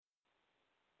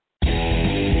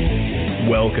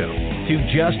Welcome to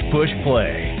Just Push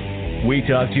Play. We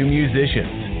talk to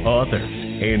musicians, authors,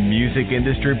 and music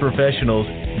industry professionals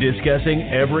discussing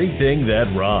everything that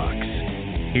rocks.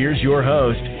 Here's your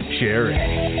host, Sherry.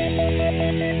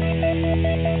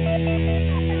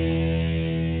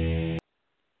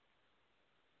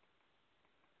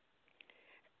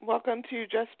 Welcome to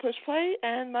Just Push Play,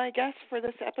 and my guest for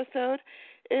this episode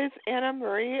is Anna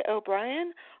Marie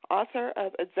O'Brien, author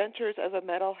of Adventures of a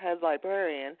Metalhead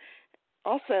Librarian.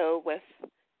 Also with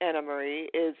Anna Marie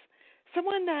is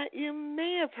someone that you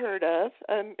may have heard of,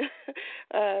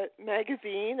 a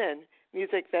magazine and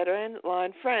music veteran,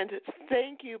 Lonn.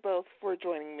 Thank you both for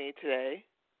joining me today.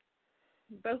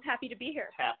 Both happy to be here.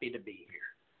 Happy to be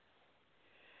here.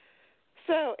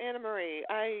 So, Anna Marie,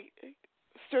 I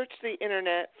search the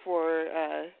internet for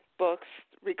books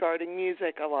regarding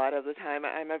music a lot of the time.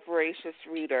 I'm a voracious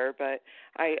reader, but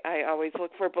I always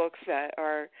look for books that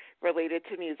are related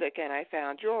to music, and I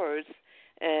found yours,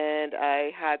 and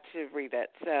I had to read it.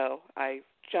 So I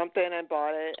jumped in and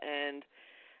bought it, and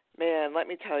man, let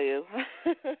me tell you,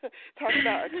 talk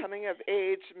about a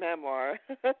coming-of-age memoir.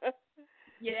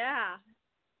 Yeah,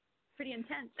 pretty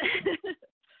intense.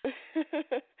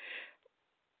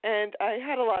 And I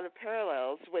had a lot of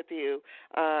parallels with you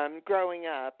growing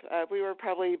up. We were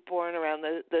probably born around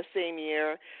the same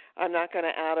year. I'm not going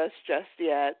to out us just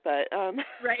yet, but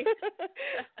right.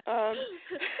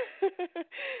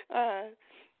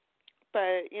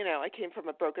 But you know, I came from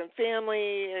a broken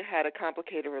family. I had a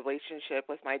complicated relationship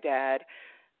with my dad,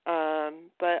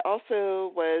 but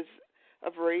also was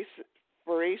a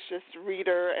voracious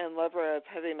reader and lover of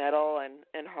heavy metal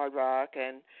and hard rock,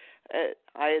 and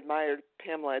I admired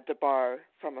Pamela DeBar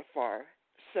from afar.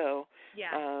 So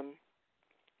yeah.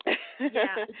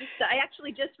 Yeah. I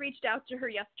actually just reached out to her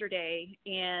yesterday,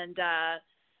 and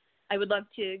I would love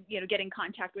to, get in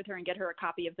contact with her and get her a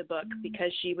copy of the book,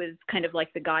 because she was kind of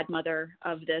like the godmother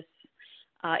of this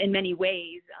in many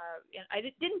ways. I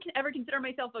didn't ever consider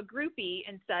myself a groupie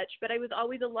and such, but I was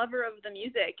always a lover of the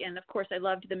music, and of course I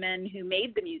loved the men who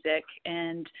made the music,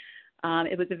 and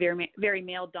it was a very, very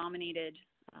male-dominated.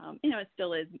 It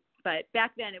still is, but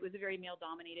back then it was a very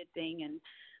male-dominated thing.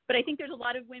 But I think there's a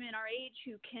lot of women our age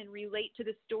who can relate to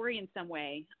the story in some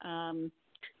way.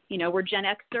 We're Gen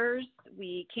Xers.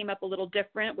 We came up a little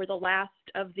different. We're the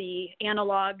last of the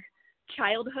analog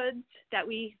childhoods that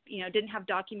we, didn't have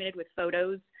documented with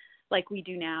photos like we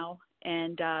do now.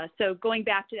 And so going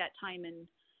back to that time and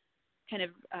kind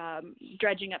of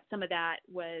dredging up some of that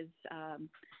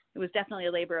it was definitely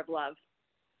a labor of love.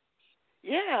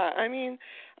 Yeah, I mean,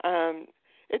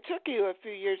 it took you a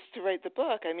few years to write the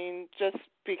book. I mean, just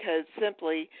because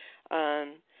simply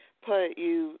put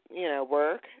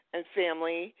work and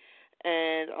family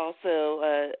and also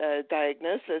a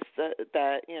diagnosis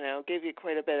that gave you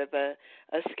quite a bit of a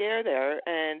scare there.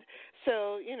 And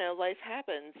so, life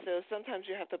happens. So sometimes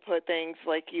you have to put things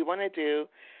like you want to do,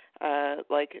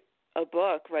 like a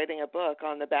book, writing a book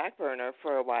on the back burner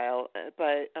for a while.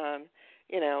 But,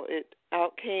 it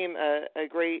out came a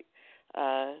great,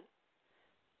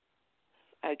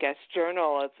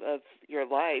 journal of your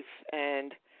life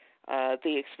and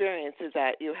the experiences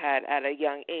that you had at a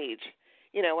young age.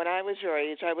 When I was your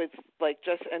age, I was like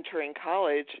just entering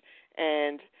college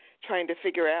and trying to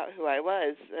figure out who I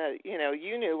was.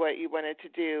 You knew what you wanted to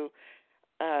do,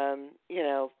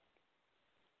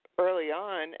 early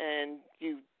on, and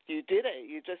you did it.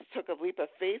 You just took a leap of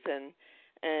faith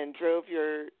and drove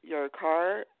your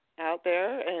car out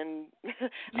there and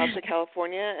out to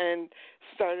California and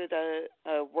started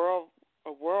a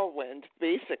whirlwind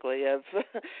basically of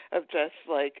just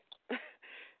like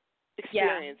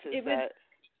experiences. It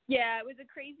was a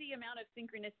crazy amount of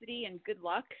synchronicity and good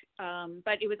luck,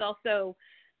 but it was also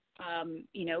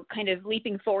kind of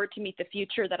leaping forward to meet the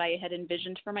future that I had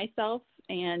envisioned for myself.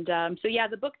 And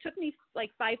the book took me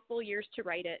like 5 full years to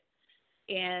write it.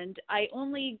 And I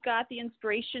only got the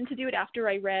inspiration to do it after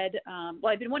I read,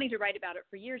 I've been wanting to write about it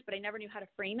for years, but I never knew how to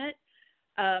frame it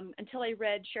until I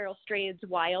read Cheryl Strayed's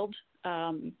Wild.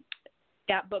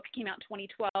 That book came out in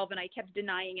 2012, and I kept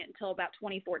denying it until about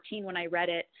 2014 when I read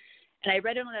it. And I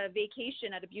read it on a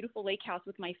vacation at a beautiful lake house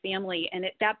with my family, and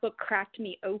that book cracked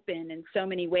me open in so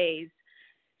many ways.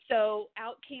 So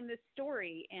out came this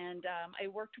story, and I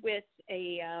worked with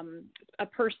a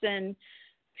person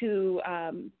who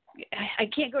I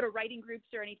can't go to writing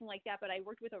groups or anything like that, but I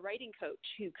worked with a writing coach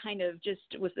who kind of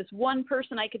just was this one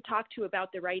person I could talk to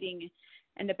about the writing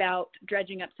and about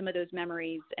dredging up some of those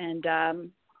memories and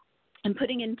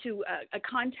putting into a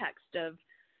context of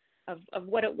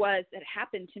what it was that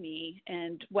happened to me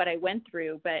and what I went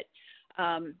through. But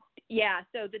Yeah,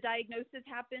 so the diagnosis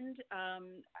happened.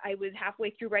 I was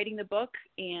halfway through writing the book,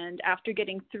 and after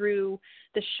getting through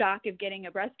the shock of getting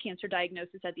a breast cancer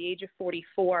diagnosis at the age of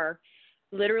 44,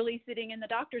 literally sitting in the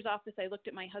doctor's office, I looked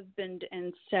at my husband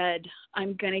and said,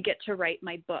 I'm going to get to write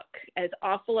my book. As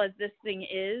awful as this thing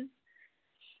is,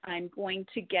 I'm going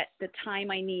to get the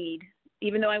time I need.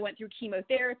 Even though I went through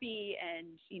chemotherapy and,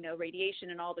 radiation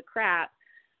and all the crap,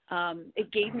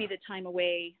 it gave me the time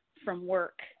away from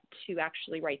work to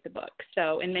actually write the book.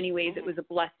 So in many ways it was a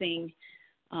blessing.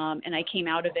 And I came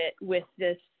out of it with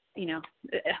this,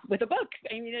 with a book.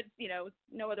 I mean, it's,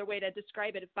 no other way to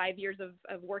describe it. 5 years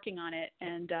of working on it.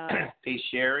 And, hey,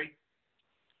 Sherry.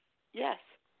 Yes.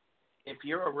 If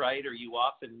you're a writer, you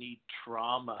often need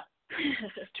trauma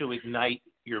to ignite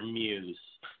your muse.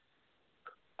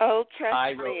 Oh,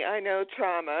 trust me, I know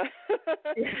trauma.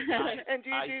 And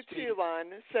you do too,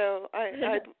 Lonn. So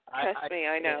trust me,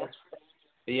 I know.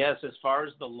 Yes, as far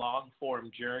as the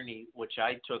long-form journey, which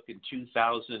I took in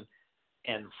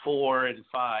 2004 and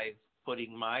 5,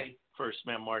 putting my first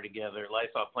memoir together,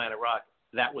 Life Off Planet Rock,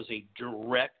 that was a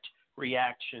direct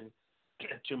reaction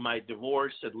to my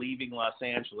divorce and leaving Los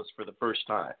Angeles for the first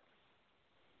time.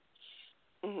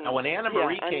 Mm-hmm. Now, when Anna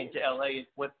Marie came to L.A.,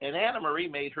 and Anna Marie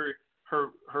made her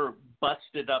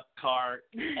busted-up car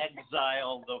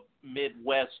exile the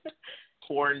Midwest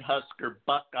Cornhusker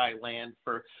Buckeye land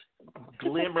for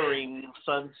glimmering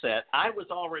sunset. I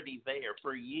was already there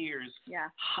for years,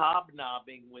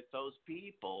 hobnobbing with those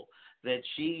people that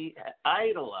she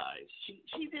idolized.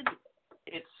 She didn't.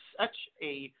 It's such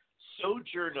a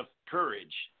sojourn of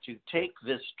courage to take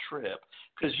this trip,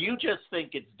 because you just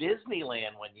think it's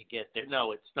Disneyland when you get there.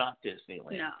 No, it's not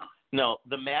Disneyland. No,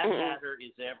 the Mad Hatter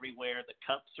is everywhere. The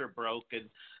cups are broken,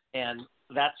 and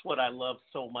that's what I love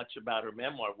so much about her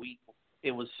memoir.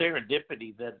 It was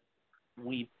serendipity that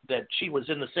she was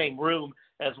in the same room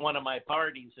as one of my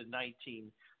parties in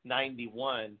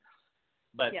 1991.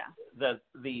 But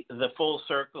the full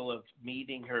circle of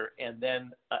meeting her and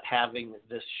then having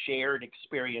this shared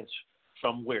experience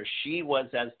from where she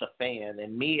was as the fan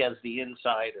and me as the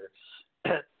insider,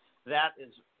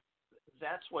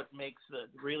 that's what makes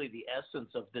really the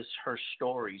essence of her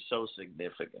story so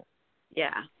significant.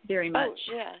 Yeah, very much.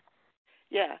 Oh,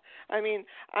 yeah. I mean,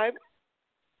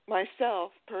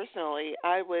 myself personally,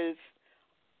 I was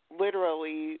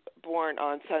literally born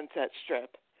on Sunset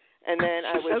Strip. And then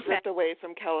I was ripped away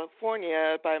from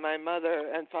California by my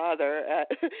mother and father at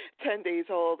 10 days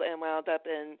old and wound up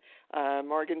in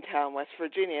Morgantown, West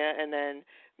Virginia, and then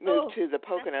moved to the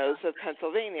Poconos of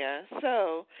Pennsylvania.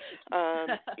 So,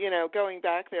 going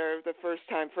back there the first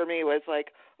time for me was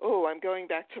like, oh, I'm going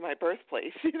back to my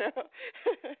birthplace,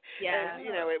 Yeah. And,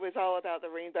 it was all about the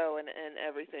rainbow and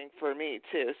everything for me,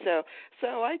 too. So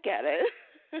I get it.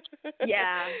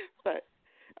 Yeah. But,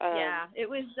 it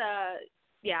was...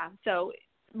 so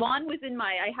Lonn was in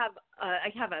I have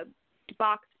a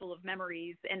box full of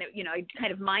memories, and I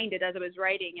kind of mined it as I was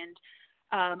writing, and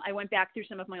I went back through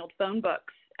some of my old phone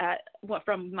books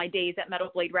from my days at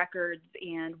Metal Blade Records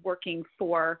and working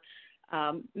for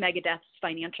Megadeth's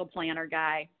financial planner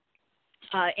guy,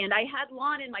 and I had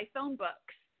Lonn in my phone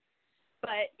books,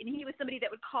 and he was somebody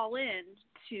that would call in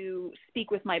to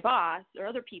speak with my boss or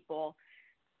other people.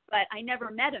 But I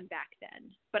never met him back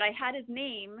then. But I had his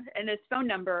name and his phone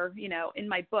number, in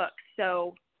my book.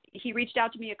 So he reached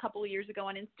out to me a couple of years ago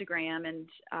on Instagram, and,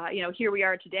 here we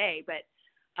are today. But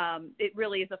it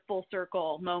really is a full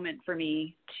circle moment for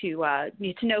me to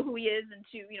know who he is and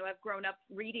to, have grown up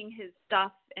reading his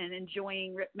stuff and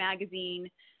enjoying Rip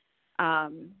Magazine.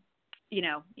 And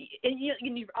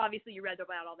obviously you read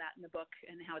about all that in the book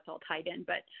and how it's all tied in.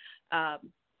 But,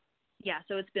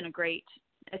 so it's been a great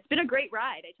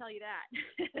ride, I tell you that.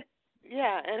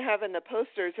 Yeah, and having the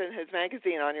posters in his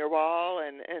magazine on your wall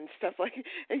and stuff like,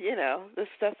 the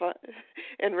stuff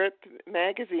in Rip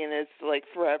Magazine is like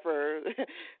forever,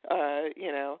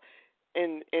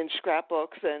 in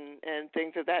scrapbooks and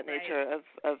things of that nature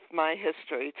of my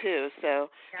history too. So,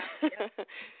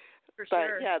 For but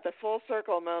sure. yeah, the full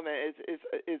circle moment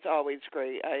is always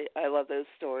great. I love those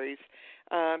stories.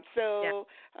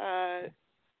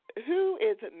 Who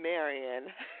is Marion?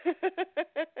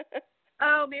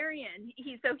 Oh, Marion.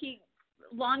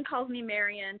 Lonn calls me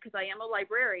Marion because I am a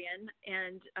librarian,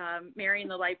 and Marion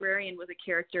the librarian was a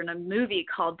character in a movie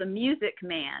called The Music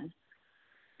Man.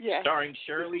 Yeah.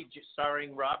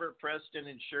 Starring Robert Preston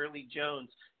and Shirley Jones.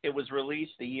 It was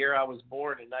released the year I was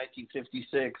born in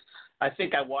 1956. I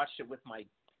think I watched it with my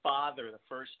father the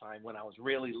first time when I was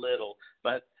really little,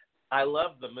 but I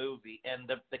love the movie, and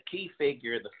the key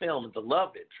figure of the film, the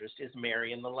love interest, is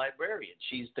Marion the librarian.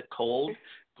 She's the cold,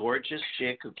 gorgeous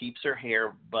chick who keeps her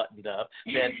hair buttoned up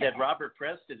that Robert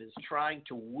Preston is trying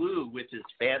to woo with his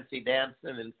fancy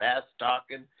dancing and fast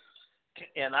talking.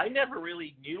 And I never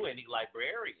really knew any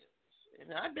librarians.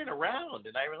 And I've been around,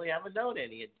 and I really haven't known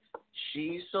any. And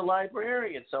she's the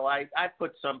librarian, so I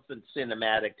put something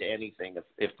cinematic to anything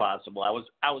if possible. I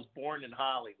was born in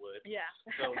Hollywood,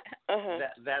 so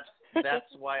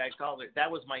that's why I called it.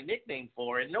 That was my nickname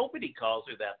for her, and nobody calls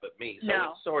her that but me. So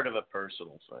it's sort of a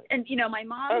personal thing. And my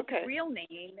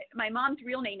mom's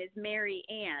real name is Mary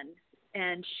Ann,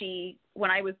 and she,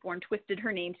 when I was born, twisted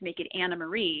her name to make it Anna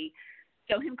Marie.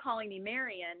 So him calling me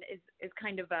Marion is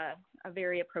kind of a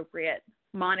very appropriate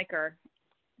moniker,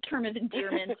 term of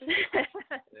endearment.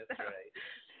 That's right.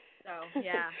 So,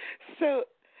 yeah. So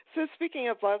speaking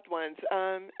of loved ones,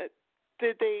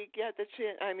 did they get the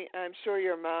chance? I mean, I'm sure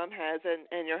your mom has,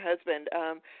 and your husband.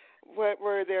 What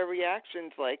were their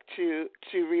reactions like to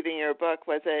reading your book?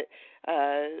 Was it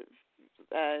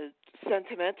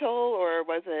sentimental, or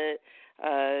was it?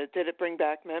 Did it bring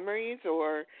back memories,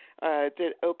 or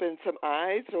did it open some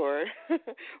eyes, or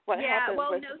what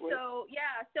happened?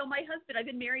 So my husband, I've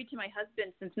been married to my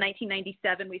husband since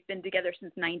 1997. We've been together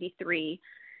since 93.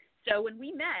 So when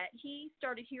we met, he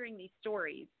started hearing these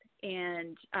stories,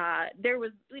 and there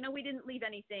was, we didn't leave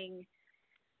anything,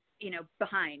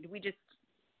 behind.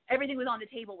 Everything was on the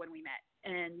table when we met,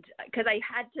 and because I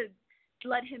had to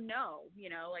let him know,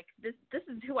 like this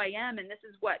is who I am, and this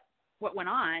is what went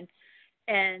on.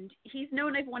 And he's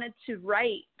known I've wanted to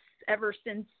write ever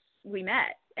since we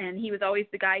met. And he was always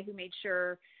the guy who made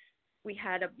sure we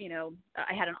had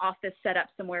I had an office set up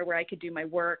somewhere where I could do my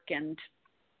work,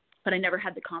 but I never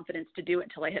had the confidence to do it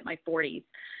until I hit my 40s.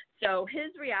 So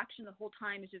his reaction the whole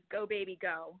time is just go, baby,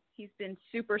 go. He's been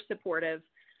super supportive.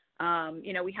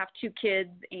 We have 2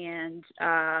 kids, and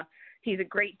he's a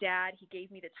great dad. He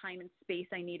gave me the time and space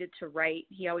I needed to write.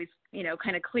 He always,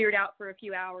 kind of cleared out for a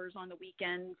few hours on the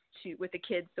weekends with the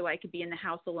kids so I could be in the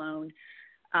house alone.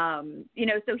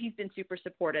 So he's been super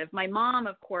supportive. My mom,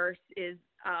 of course, is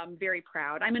very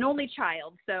proud. I'm an only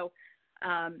child, so,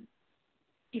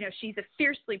 she's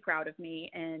fiercely proud of me,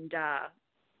 and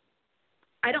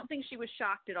I don't think she was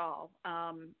shocked at all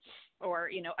or,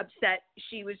 upset.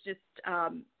 She was just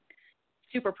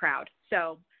super proud.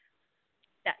 So,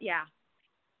 yeah.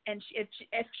 And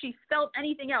if she felt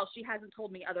anything else, she hasn't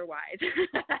told me otherwise.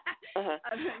 Well,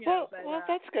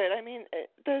 that's good. I mean,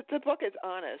 the book is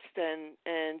honest,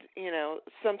 and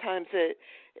sometimes it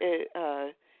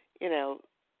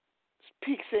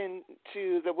peeks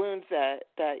into the wounds that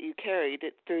you carried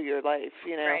through your life.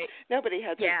 Right. Nobody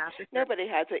has nobody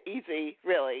has it easy,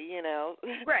 really.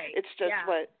 Right. It's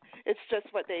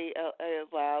just what they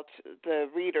allow the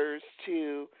readers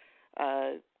to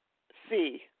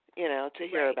see. To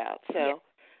hear about. So,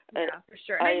 yeah, for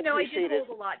sure. And I know I did hold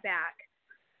a lot back.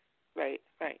 Right.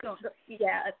 So,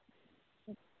 yeah.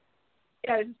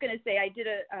 I was just going to say I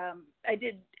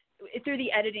did through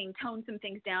the editing tone some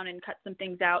things down and cut some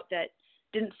things out that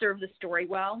didn't serve the story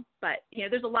well. But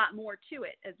there's a lot more to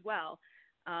it as well.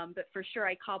 But for sure,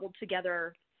 I cobbled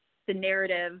together the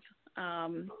narrative.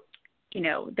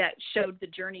 That showed the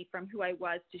journey from who I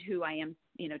was to who I am,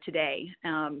 today.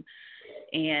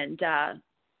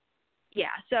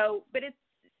 So, but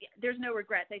there's no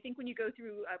regrets. I think when you go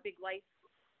through a big life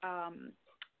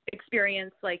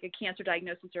experience like a cancer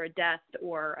diagnosis or a death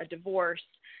or a divorce,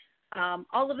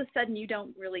 all of a sudden you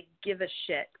don't really give a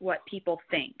shit what people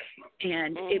think.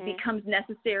 And it becomes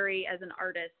necessary as an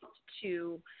artist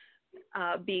to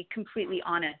be completely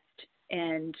honest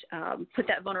and put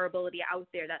that vulnerability out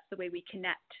there. That's the way we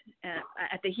connect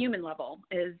at the human level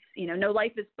is, no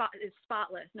life is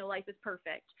spotless. No life is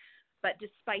perfect. But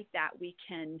despite that, we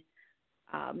can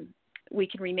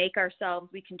remake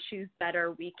ourselves. We can choose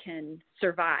better. We can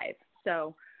survive.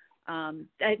 So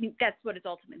I think that's what it's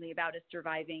ultimately about, is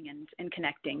surviving and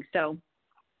connecting. So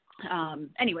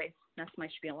anyways, that's my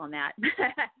spiel on that.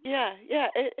 Yeah.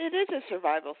 It is a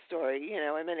survival story,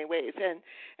 in many ways.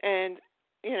 And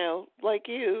like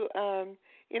you, I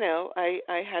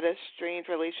had a strange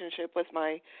relationship with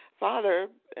my father,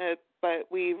 but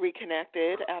we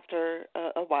reconnected after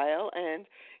a while, and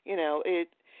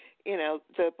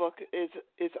the book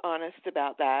is honest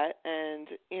about that, and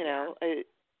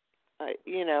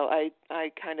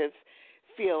I kind of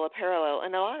feel a parallel,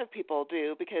 and a lot of people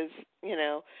do, because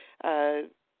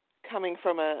coming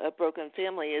from a broken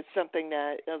family is something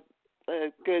that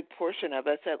a good portion of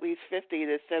us, at least 50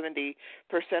 to 70%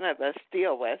 of us,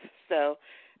 deal with. So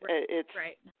it's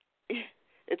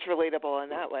relatable in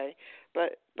that way.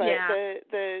 But yeah.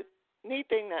 the neat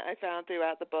thing that I found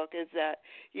throughout the book is that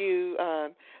you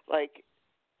like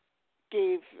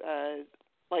gave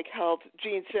like held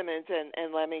Gene Simmons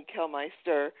and Lemmy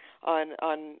Kilmister on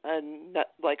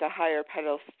like a higher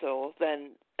pedestal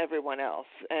than everyone else,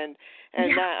 and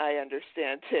yeah. that I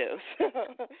understand too.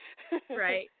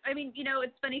 Right. I mean,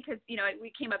 it's funny because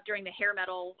we came up during the hair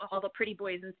metal, all the pretty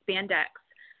boys in spandex,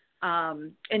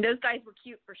 and those guys were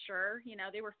cute for sure.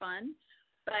 They were fun,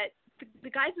 but the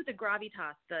guys with the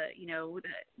gravitas,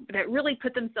 that really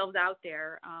put themselves out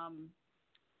there.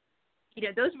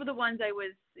 Those were the ones I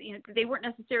was, they weren't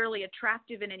necessarily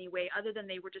attractive in any way other than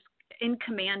they were just in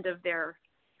command of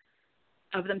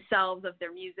themselves, of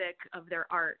their music, of their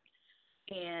art.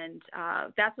 And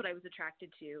that's what I was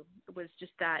attracted to, was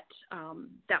just that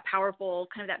powerful,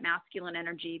 kind of that masculine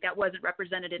energy that wasn't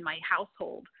represented in my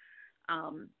household,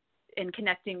 and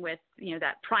connecting with,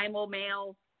 that primal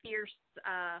male, fierce,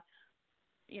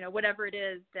 whatever it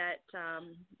is that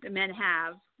men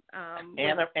have.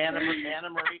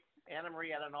 Anna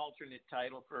Marie had an alternate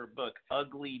title for her book,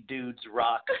 Ugly Dudes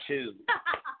Rock Too.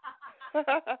 Right.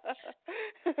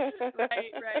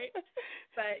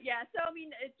 But yeah, so I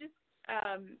mean, it just,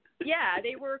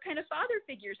 they were kind of father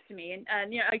figures to me.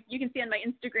 And you can see on my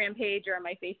Instagram page or on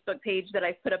my Facebook page that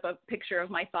I've put up a picture of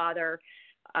my father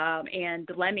and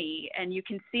Lemmy, and you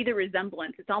can see the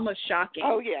resemblance. It's almost shocking.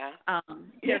 Oh, yeah.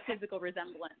 Their physical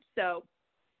resemblance. So,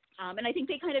 and I think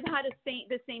they kind of had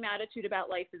the same attitude about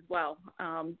life as well,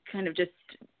 kind of just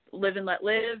live and let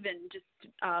live and just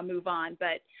move on.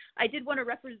 But I did want to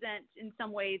represent in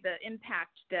some way the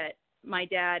impact that my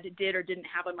dad did or didn't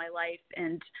have on my life,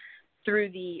 and through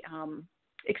the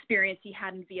experience he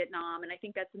had in Vietnam. And I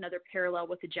think that's another parallel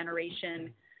with the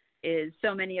generation, is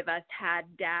so many of us had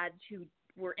dads who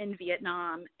were in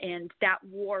Vietnam, and that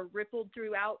war rippled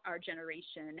throughout our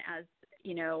generation as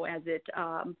it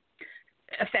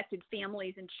affected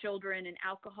families and children and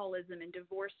alcoholism and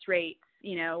divorce rates.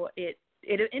 It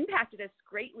impacted us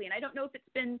greatly. And I don't know if it's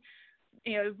been,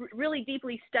 really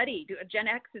deeply studied. Gen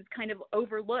X is kind of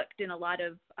overlooked in a lot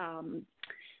of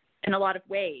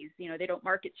ways. They don't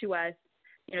market to us.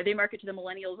 They market to the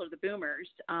millennials or the boomers.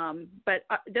 But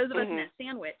those of us in that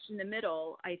sandwich in the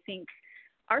middle, I think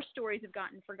our stories have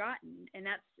gotten forgotten. And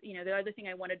that's, the other thing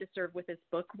I wanted to serve with this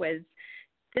book was,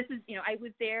 this is, I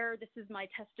was there. This is my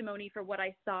testimony for what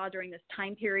I saw during this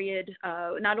time period,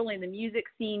 not only in the music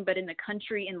scene, but in the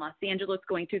country, in Los Angeles,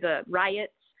 going through the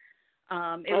riots.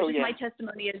 It was just my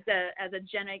testimony as a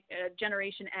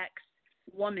Generation X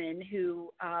woman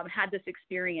who had this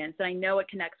experience. And I know it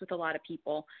connects with a lot of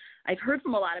people. I've heard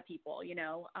from a lot of people,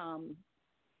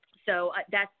 so I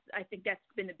think that's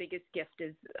been the biggest gift,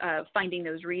 is finding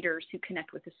those readers who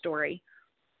connect with the story.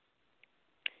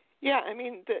 Yeah, I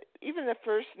mean, even the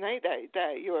first night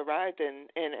that you arrived in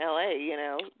L.A.,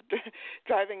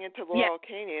 driving into Laurel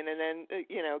Canyon and then,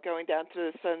 going down to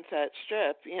the Sunset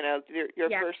Strip, your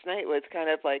first night was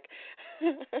kind of like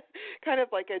a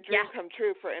dream come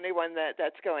true for anyone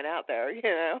that's going out there,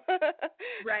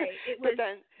 Right. It was,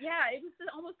 it was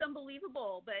almost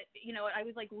unbelievable, but, I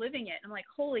was like living it. I'm like,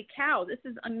 holy cow, this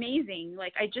is amazing.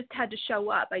 Like, I just had to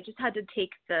show up. I just had to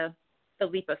take the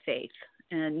leap of faith.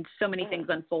 And so many things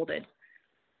unfolded.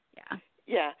 Yeah.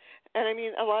 Yeah. And I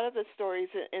mean, a lot of the stories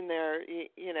in there,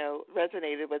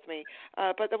 resonated with me.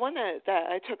 But the one that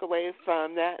I took away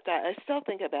from that I still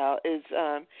think about is,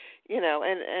 and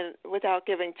without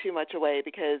giving too much away,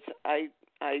 because I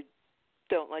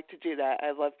don't like to do that.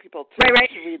 I love people to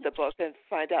read the book and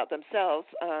find out themselves.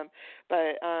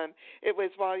 But it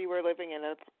was while you were living in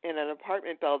an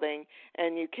apartment building,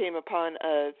 and you came upon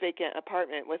a vacant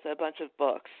apartment with a bunch of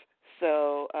books.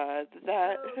 So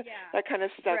that kind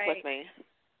of stuck with me.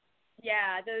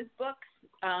 Yeah, those books,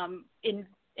 in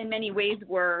many ways,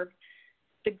 were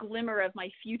the glimmer of my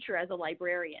future as a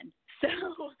librarian.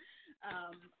 So,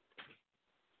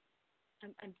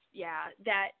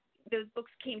 that those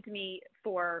books came to me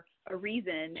for a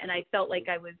reason, and I felt like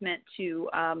I was meant to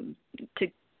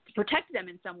protect them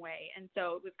in some way, and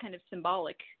so it was kind of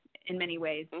symbolic in many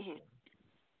ways. Mm-hmm.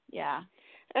 Yeah.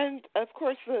 And of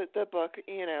course, the book,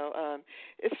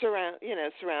 it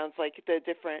surrounds like the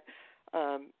different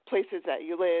places that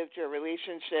you lived, your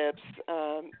relationships,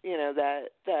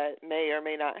 that may or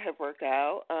may not have worked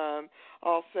out.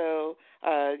 Also,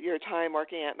 your time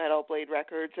working at Metal Blade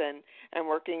Records and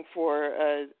working for,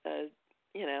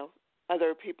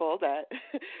 other people that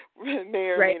may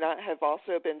or may not have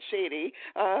also been shady,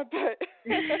 but.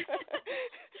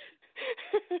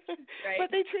 But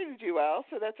they treated you well,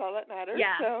 so that's all that matters.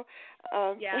 Yeah. So,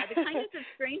 the kindness of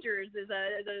strangers is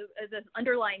an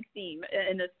underlying theme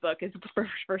in this book, is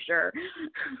for sure.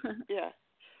 Yeah.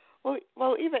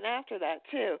 Well, even after that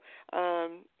too,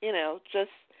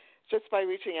 just by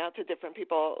reaching out to different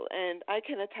people, and I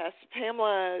can attest,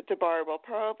 Pamela DeBar will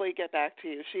probably get back to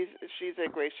you. She's a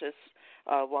gracious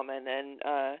woman, and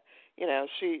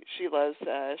she loves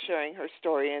sharing her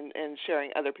story and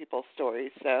sharing other people's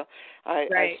stories. So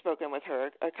I've spoken with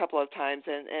her a couple of times,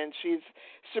 and she's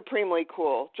supremely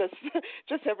cool.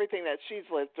 Just everything that she's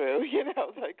lived through,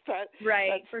 like that.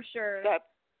 Right, for sure. That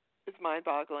is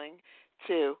mind-boggling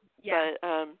too. Yeah. But,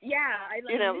 I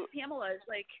Miss Pamela is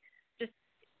like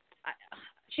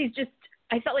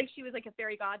I felt like she was like a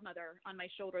fairy godmother on my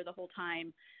shoulder the whole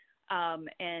time.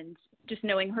 And just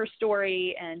knowing her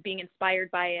story and being inspired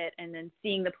by it, and then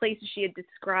seeing the places she had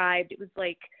described, it was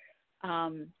like, I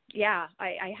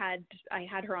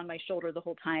had her on my shoulder the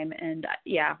whole time. And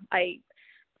I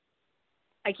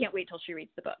can't wait till she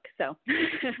reads the book. So.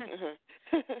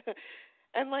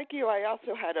 And like you, I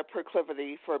also had a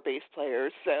proclivity for bass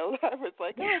players, so I was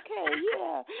like, okay,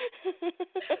 yeah.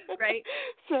 Right.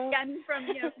 So, I mean, from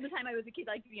the time I was a kid,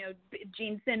 like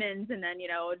Gene Simmons, and then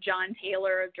John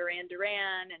Taylor of Duran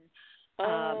Duran, and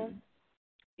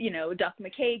Duff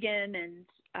McKagan, and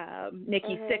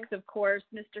Nikki Sixx, of course.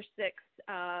 Mr. Sixx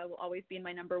will always be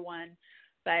my number one.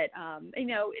 But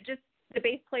just the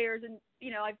bass players, and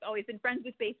I've always been friends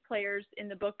with bass players. In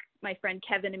the book, my friend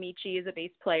Kevin Amici is a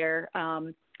bass player,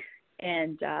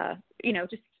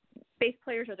 just bass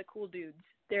players are the cool dudes.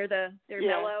 They're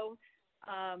mellow,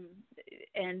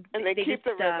 and they keep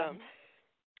the rhythm.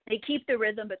 They keep the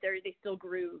rhythm, but they still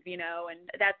groove, and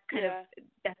that's kind of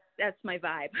that's my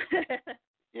vibe.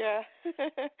 Yeah,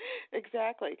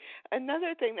 exactly.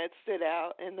 Another thing that stood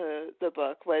out in the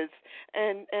book was,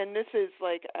 and this is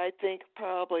like, I think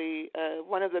probably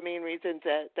one of the main reasons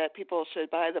that people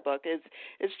should buy the book is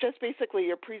just basically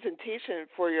your presentation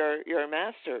for your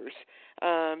masters.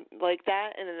 Like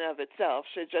that in and of itself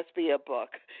should just be a book,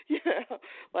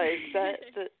 like that.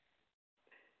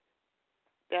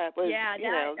 That was, yeah.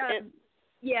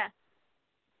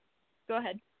 Go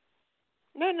ahead.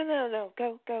 No.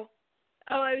 Go.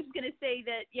 Oh, I was going to say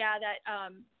that,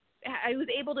 I was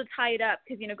able to tie it up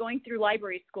because, going through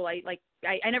library school, I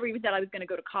never even thought I was going to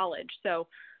go to college. So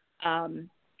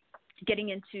getting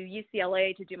into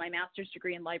UCLA to do my master's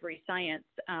degree in library science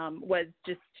was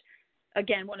just,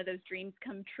 again, one of those dreams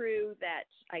come true that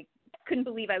I couldn't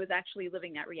believe I was actually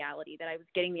living that reality, that I was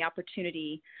getting the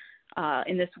opportunity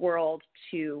in this world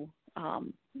to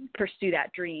pursue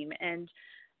that dream. And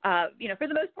for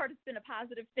the most part, it's been a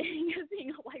positive thing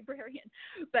being a librarian,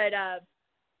 but,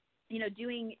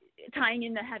 tying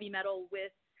in the heavy metal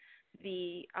with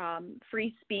the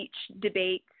free speech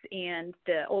debates and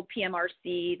the old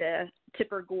PMRC, the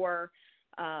Tipper Gore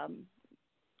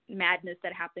madness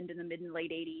that happened in the mid and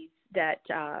late 80s that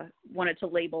wanted to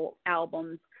label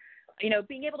albums,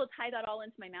 being able to tie that all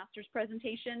into my master's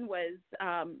presentation was,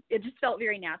 it just felt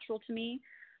very natural to me,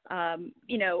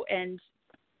 and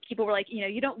people were like,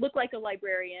 you don't look like a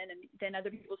librarian, and then other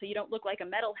people say you don't look like a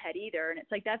metalhead either, and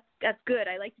it's like that's good.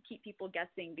 I like to keep people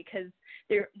guessing because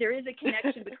there is a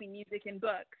connection between music and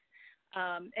books,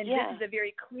 and this is a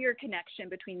very clear connection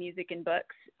between music and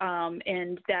books,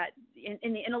 and that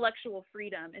in the intellectual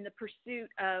freedom, in the pursuit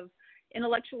of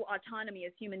intellectual autonomy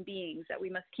as human beings, that we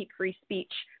must keep free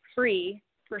speech free.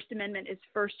 First Amendment is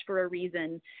first for a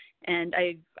reason, and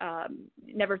I've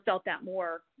never felt that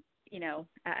more.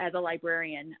 As a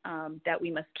librarian, that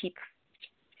we must keep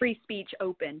free speech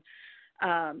open,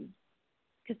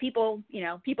 because people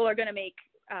are going to make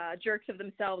jerks of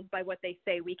themselves by what they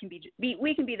say. We can be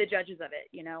the judges of it,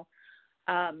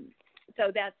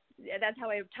 So that's how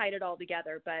I've tied it all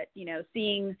together. But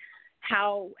seeing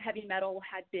how heavy metal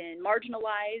had been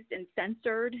marginalized and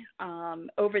censored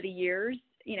over the years,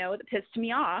 it pissed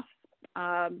me off.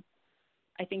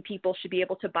 I think people should be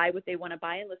able to buy what they want to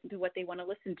buy and listen to what they want to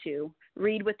listen to,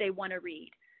 read what they want to read.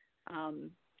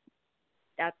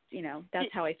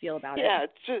 That's how I feel about it. Yeah,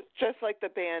 just like the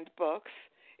banned books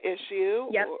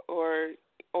issue, yep. or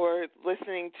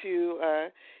listening to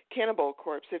Cannibal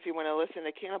Corpse if you want to listen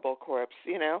to Cannibal Corpse.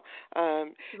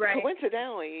 Right.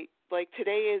 Coincidentally, like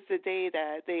today is the day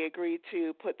that they agreed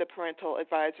to put the parental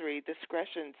advisory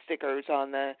discretion stickers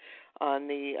on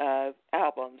the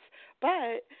albums.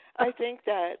 But I think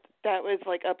that was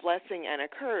like a blessing and a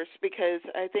curse, because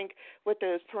I think with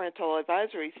those parental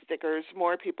advisory stickers,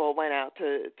 more people went out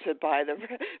to buy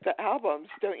the albums.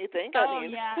 Don't you think? Oh,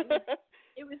 yeah.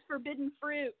 It was forbidden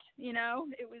fruit.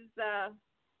 It was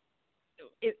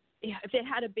if it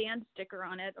had a banned sticker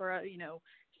on it or a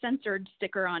censored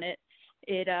sticker on it,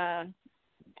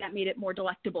 that made it more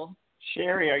delectable.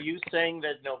 Sherry, are you saying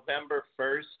that November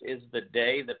 1st is the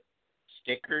day the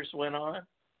stickers went on?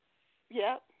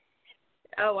 Yep.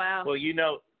 Oh, wow. Well,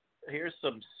 here's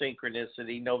some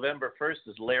synchronicity. November 1st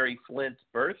is Larry Flint's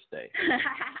birthday.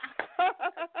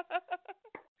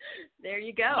 There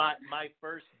you go. My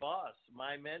first boss,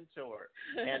 my mentor.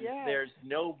 And Yes. there's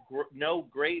no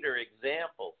greater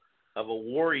example of a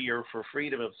warrior for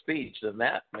freedom of speech than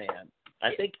that man.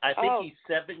 I think he's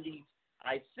 70.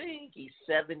 I think he's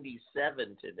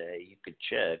 77 today. You could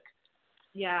check.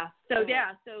 Yeah. So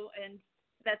and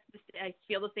I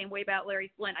feel the same way about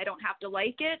Larry Flint. I don't have to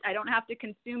like it. I don't have to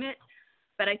consume it,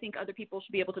 but I think other people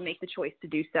should be able to make the choice to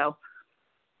do so.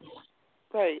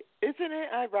 Right. Isn't it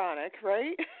ironic,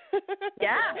 right?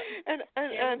 Yeah.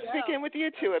 and speaking with you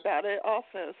two about it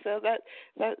also. So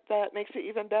that makes it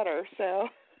even better. So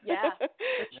yeah. For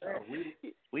sure.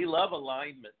 We love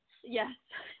alignment. Yes.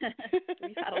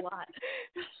 We've had a lot.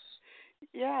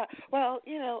 Yeah. Well,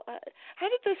 how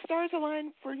did the stars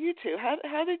align for you two?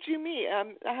 How did you meet?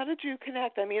 How did you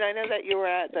connect? I mean, I know that you were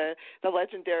at the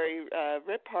legendary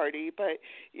RIP party,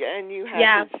 and you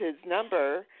had his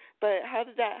number. But how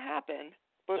did that happen?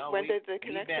 When did the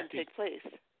connection take place?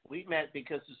 We met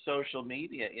because of social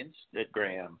media,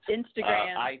 Instagram.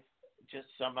 I just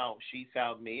somehow she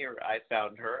found me or I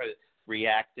found her. I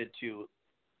reacted to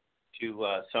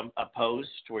a post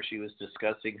where she was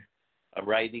discussing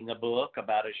writing a book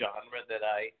about a genre that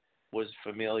I was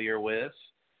familiar with,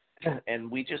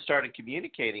 and we just started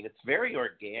communicating. It's very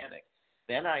organic.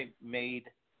 Then I made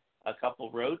a couple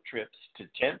road trips to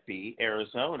Tempe,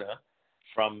 Arizona,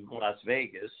 from Las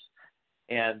Vegas,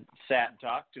 and sat and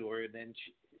talked to her, and then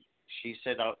she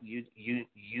said, "Oh,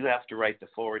 you have to write the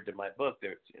foreword to my book.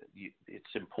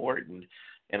 It's important."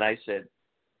 And I said,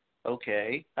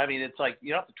 "Okay." I mean, it's like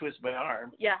you don't have to twist my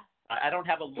arm. Yeah. I don't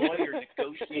have a lawyer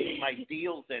negotiating my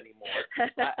deals anymore.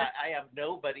 I have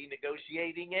nobody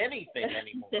negotiating anything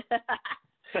anymore.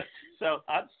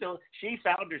 So she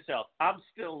found herself. I'm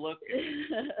still looking.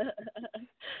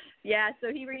 Yeah,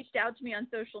 so he reached out to me on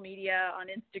social media, on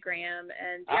Instagram,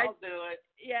 and I'll do it.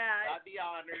 Yeah. I'd be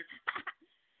honored.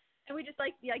 And we just,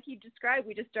 like you described,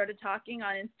 we just started talking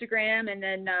on Instagram and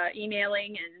then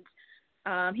emailing, and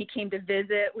he came to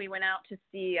visit. We went out to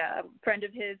see a friend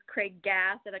of his, Craig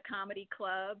Gass, at a comedy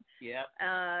club. Yeah.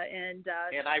 And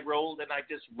I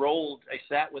just rolled. I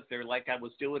sat with her like I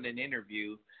was doing an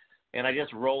interview, and I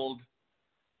just rolled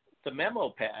the memo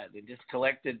pad and just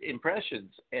collected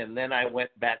impressions. And then I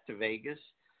went back to Vegas,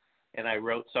 and I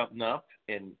wrote something up.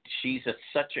 And she's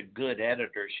such a good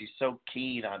editor. She's so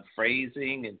keen on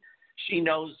phrasing, and she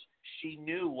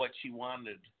knew what she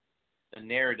wanted the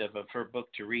narrative of her book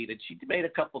to read, and she made a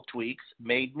couple tweaks,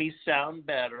 made me sound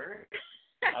better.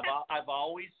 I've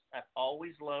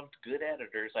always loved good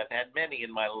editors. I've had many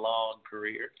in my long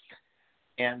career,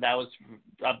 and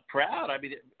I'm proud. I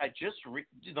mean, I just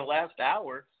in the last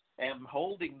hour am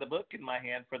holding the book in my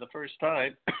hand for the first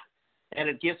time, and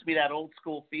it gives me that old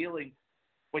school feeling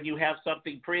when you have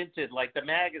something printed, like the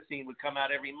magazine would come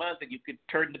out every month and you could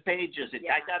turn the pages.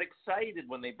 I got excited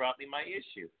when they brought me my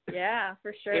issue. Yeah,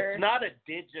 for sure. It's not a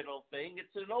digital thing.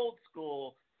 It's an old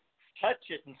school touch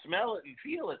it and smell it and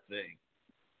feel it thing.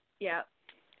 Yeah.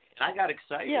 And I got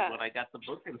excited when I got the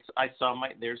book and I saw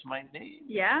there's my name.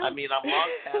 Yeah. I mean, I'm long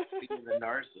past being a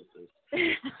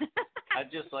narcissist. I'm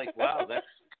just like, wow,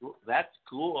 that's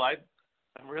cool. I'm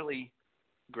really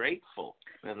grateful,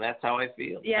 and that's how I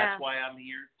feel. Yeah. That's why I'm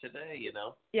here today,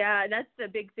 Yeah, that's the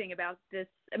big thing about this.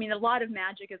 I mean, a lot of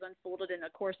magic has unfolded in the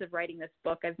course of writing this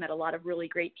book. I've met a lot of really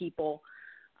great people.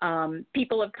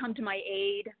 People have come to my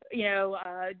aid,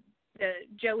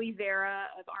 Joey Vera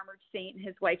of Armored Saint and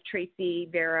his wife Tracy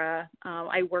Vera.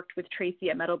 I worked with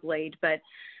Tracy at Metal Blade, but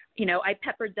I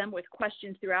peppered them with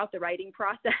questions throughout the writing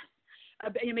process.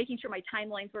 Making sure my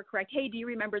timelines were correct. Hey, do you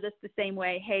remember this the same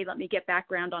way? Hey, let me get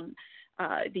background on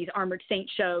these Armored Saint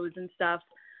shows and stuff.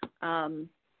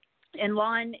 And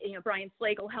Lonn, Brian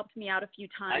Slagle helped me out a few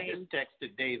times. I just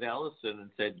texted Dave Ellison and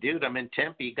said, dude, I'm in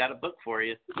Tempe. Got a book for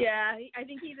you. Yeah, I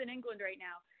think he's in England right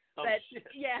now. Oh, but shit.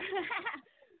 Yeah.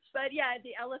 But yeah,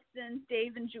 the Ellison,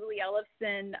 Dave and Julie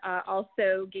Ellison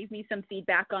also gave me some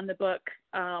feedback on the book.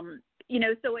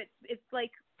 So it's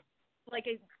like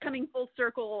it's coming full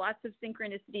circle, lots of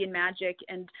synchronicity and magic.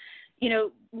 And,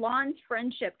 Lonn's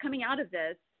friendship coming out of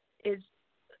this is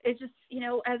just,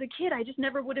 as a kid, I just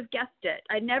never would have guessed it.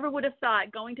 I never would have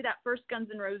thought going to that first Guns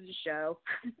N' Roses show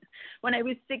when I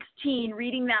was 16,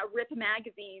 reading that RIP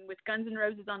magazine with Guns N'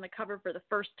 Roses on the cover for the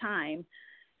first time,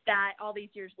 that all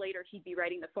these years later, he'd be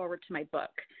writing the foreword to my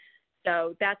book.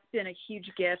 So that's been a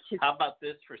huge gift. How about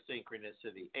this for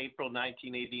synchronicity? April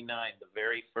 1989,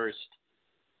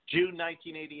 June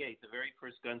 1988, the very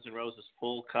first Guns N' Roses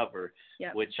full cover,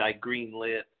 which I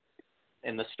greenlit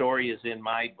and the story is in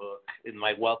my book, in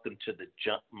my Welcome to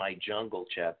my Jungle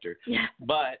chapter. Yeah.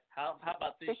 But how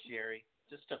about this, Sherry?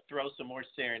 Just to throw some more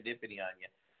serendipity on you.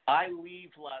 I leave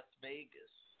Las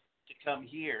Vegas to come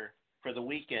here for the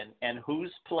weekend, and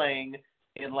who's playing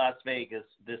in Las Vegas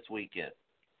this weekend?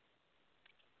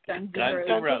 Guns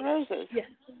N' Roses.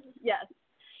 Yes.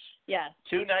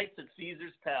 2 nights at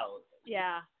Caesar's Palace.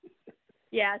 Yeah.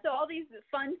 So all these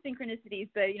fun synchronicities,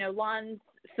 but Lonn's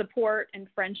support and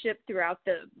friendship throughout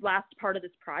the last part of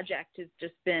this project has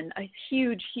just been a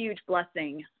huge, huge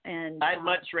blessing. And I'd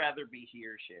much rather be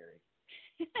here, Sherry.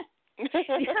 Been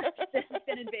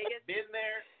in Vegas. Been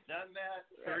there, done that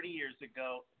 30 years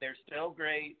ago. They're still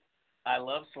great. I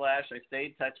love Slash. I stay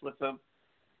in touch with them,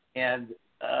 and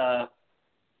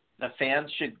the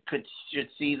fans should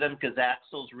see them because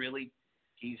Axl's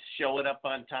he's showing up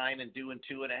on time and doing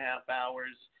 2.5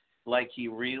 hours. Like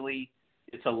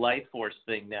it's a life force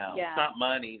thing now. Yeah. It's not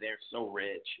money. They're so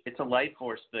rich. It's a life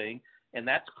force thing, and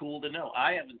that's cool to know.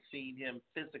 I haven't seen him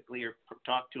physically or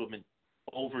talked to him in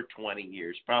over 20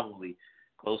 years, probably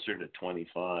closer to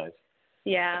 25.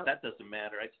 Yeah. But that doesn't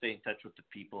matter. I stay in touch with the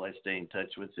people I stay in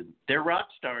touch with. And they're rock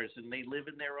stars, and they live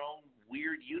in their own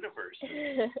weird universe.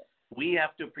 We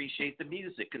have to appreciate the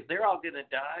music because they're all going to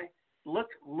die.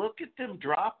 Look at them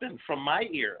dropping from my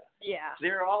era. Yeah.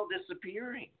 They're all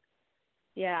disappearing.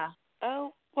 Yeah.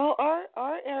 Oh, well,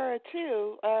 our era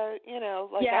too. Like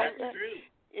yeah. That's true.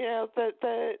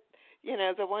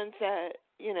 The ones that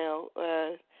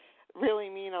really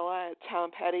mean a lot.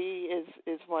 Tom Petty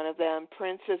is one of them.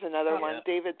 Prince is another one.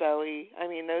 David Bowie. I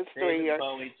mean, those three are. David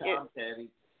Bowie, Tom Petty.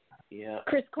 Yeah.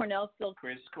 Chris Cornell still.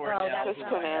 Chris Cornell. Chris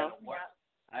Cornell.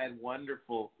 I had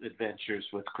wonderful adventures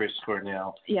with Chris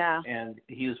Cornell. Yeah. And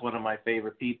he was one of my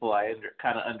favorite people. I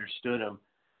kind of understood him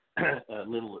a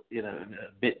little,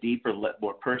 a bit deeper,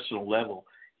 more personal level.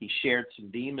 He shared some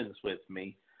demons with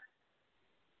me.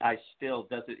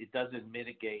 It doesn't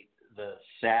mitigate the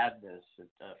sadness that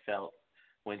I felt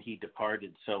when he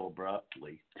departed so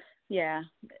abruptly. Yeah.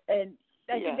 And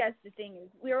I think that's the thing is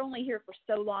we're only here for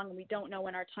so long and we don't know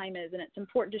when our time is, and it's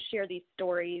important to share these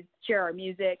stories, share our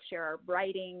music, share our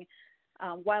writing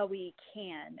while we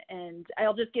can. And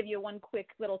I'll just give you one quick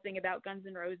little thing about Guns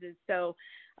N' Roses. So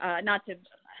I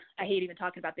hate even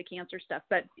talking about the cancer stuff,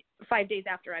 but 5 days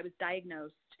after I was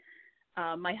diagnosed,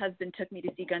 my husband took me to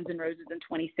see Guns N' Roses in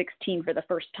 2016 for the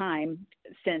first time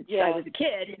since I was a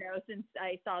kid, since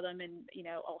I saw them in,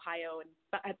 Ohio and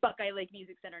at Buckeye Lake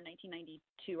Music Center in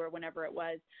 1992 or whenever it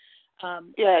was.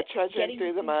 Trudging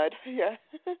through the mud. Yeah.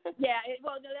 No,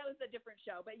 that was a different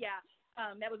show, but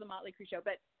that was a Motley Crue show.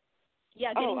 But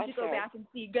getting to go back and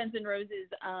see Guns N'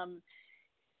 Roses,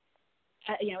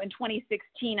 in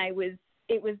 2016,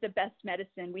 it was the best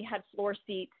medicine. We had floor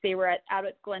seats. They were out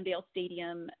at Glendale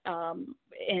Stadium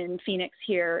in Phoenix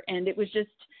here, and it was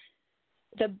just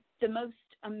the most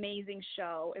amazing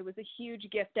show. It was a huge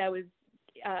gift. I was,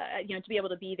 to be able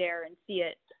to be there and see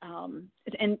it,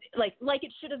 and like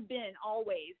it should have been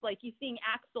always. Like you seeing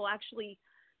Axl actually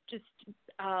just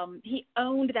he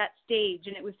owned that stage,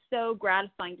 and it was so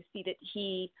gratifying to see that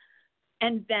he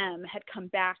and them had come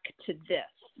back to this.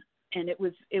 And it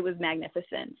was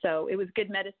magnificent. So it was good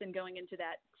medicine going into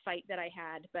that fight that I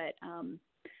had. But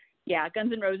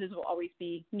Guns N' Roses will always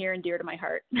be near and dear to my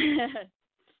heart.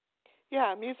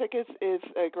 Yeah, music is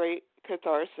a great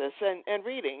catharsis and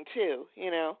reading too.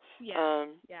 Those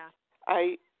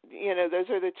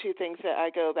are the two things that I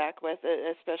go back with,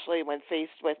 especially when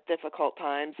faced with difficult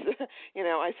times.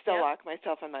 I still lock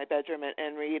myself in my bedroom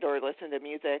and read or listen to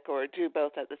music or do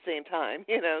both at the same time.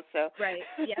 So right.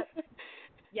 Yep.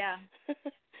 Yeah,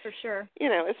 for sure.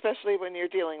 Especially when you're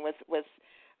dealing with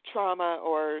trauma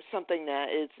or something that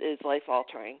is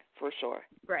life-altering, for sure.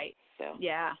 Right. So.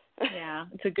 Yeah.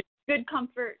 It's a good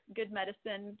comfort, good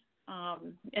medicine.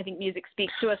 I think music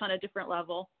speaks to us on a different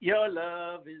level. Your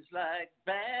love is like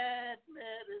bad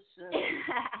medicine.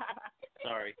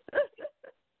 Sorry.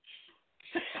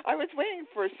 I was waiting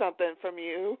for something from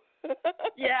you.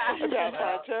 Yeah. About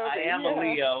Bon Jovi. I am a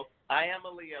Leo.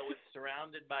 And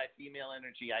surrounded by female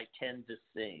energy, I tend to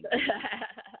sing.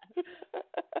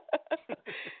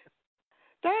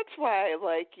 That's why I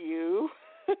like you.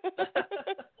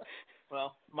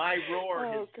 Well, my roar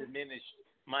has diminished.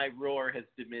 My roar has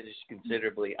diminished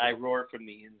considerably. I roar from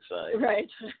the inside. Right.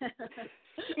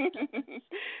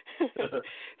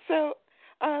 So,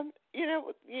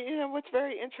 what's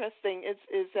very interesting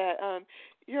is that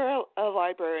you're a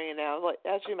librarian now, like,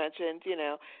 as you mentioned,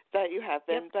 that you have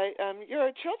been, but you're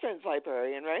a children's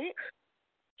librarian, right?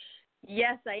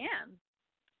 Yes, I am,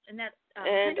 and that's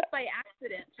kind of by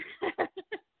accident.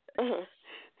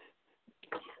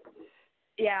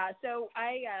 Yeah, so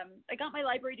I got my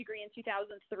library degree in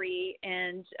 2003,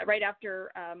 and right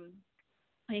after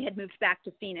I had moved back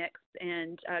to Phoenix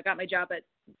and got my job at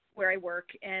where I work,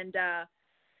 and so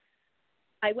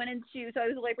I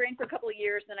was a librarian for a couple of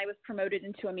years, then I was promoted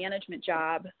into a management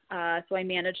job. So I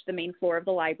managed the main floor of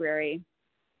the library.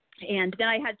 And then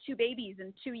I had 2 babies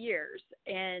in 2 years,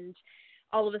 and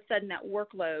all of a sudden that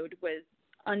workload was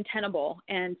untenable.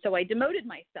 And so I demoted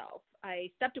myself.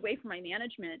 I stepped away from my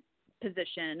management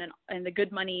position and the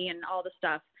good money and all the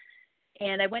stuff.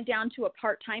 And I went down to a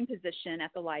part-time position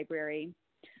at the library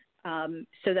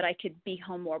so that I could be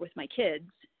home more with my kids.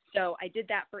 So I did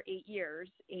that for 8 years,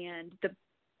 and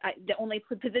the only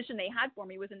position they had for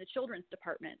me was in the children's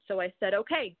department. So I said,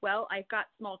 okay, well, I've got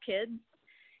small kids,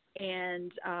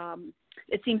 and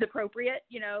it seems appropriate,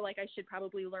 like I should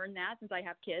probably learn that since I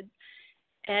have kids.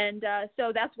 And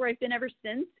so that's where I've been ever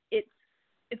since.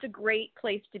 It's a great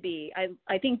place to be.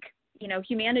 I think,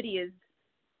 humanity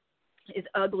is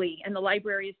ugly, and the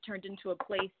library has turned into a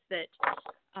place that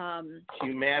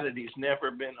humanity's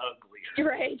never been uglier.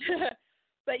 Right.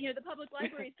 But the public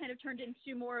library has kind of turned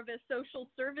into more of a social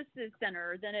services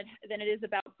center than it is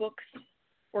about books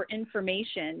or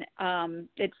information.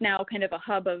 It's now kind of a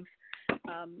hub of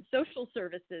social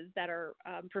services that are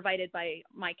provided by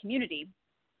my community,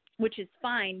 which is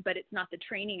fine, but it's not the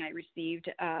training I received.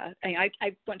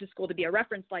 I went to school to be a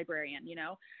reference librarian,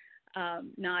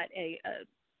 not a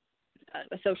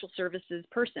social services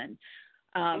person.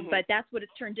 But that's what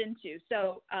it's turned into.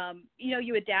 So,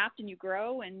 you adapt and you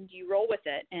grow and you roll with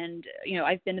it. And,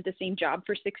 I've been at the same job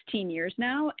for 16 years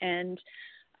now, and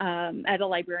as a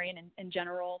librarian in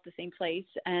general, the same place.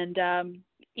 And,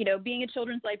 being a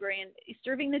children's librarian,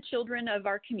 serving the children of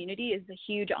our community is a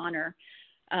huge honor.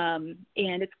 And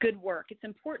it's good work. It's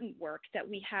important work that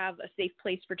we have a safe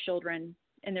place for children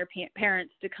and their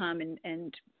parents to come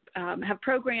and have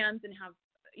programs and have,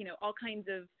 all kinds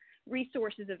of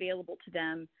resources available to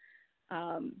them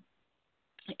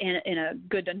in a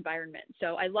good environment.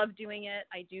 So I love doing it.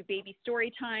 I do baby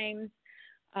story times.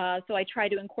 So I try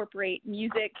to incorporate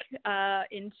music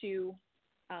into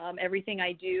everything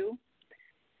I do.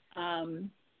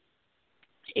 And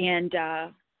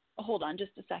hold on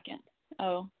just a second.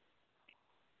 Oh,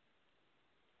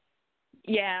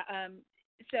 yeah.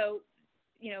 So,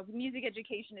 music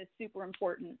education is super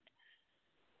important.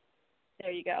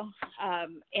 There you go.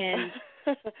 And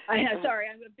I know, sorry,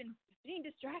 I've been being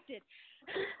distracted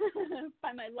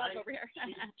by my love over here.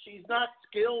 She's not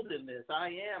skilled in this. I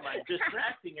am. I'm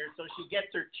distracting her so she gets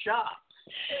her chops.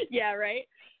 Yeah, right.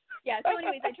 Yeah. So,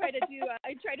 anyways, I try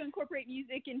to incorporate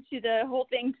music into the whole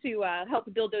thing to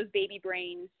help build those baby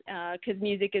brains, because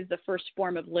music is the first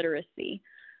form of literacy.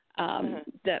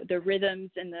 The rhythms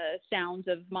and the sounds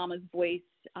of mama's voice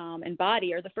and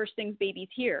body are the first things babies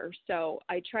hear. So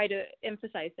I try to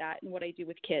emphasize that in what I do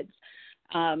with kids.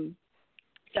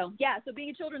 So being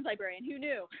a children's librarian, who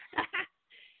knew?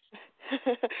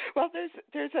 Well,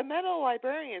 there's a metal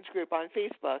librarians group on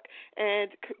Facebook, and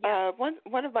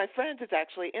one of my friends is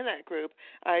actually in that group.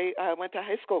 I went to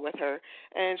high school with her,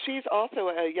 and she's also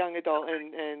a young adult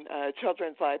and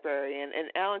children's librarian in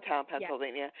Allentown,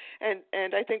 Pennsylvania. Yeah.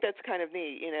 And I think that's kind of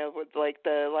neat, with like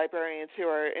the librarians who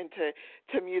are into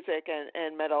music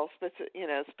and metal,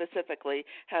 specifically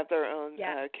have their own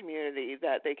community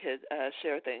that they could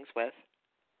share things with.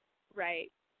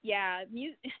 Right. Yeah,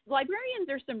 librarians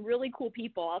are some really cool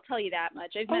people. I'll tell you that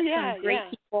much. I've met some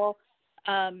great people.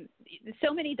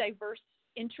 So many diverse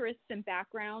interests and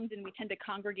backgrounds, and we tend to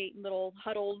congregate in little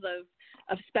huddles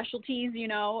of specialties.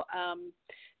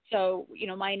 So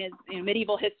mine is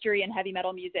medieval history and heavy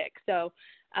metal music. So,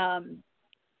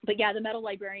 but yeah, the metal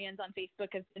librarians on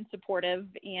Facebook have been supportive,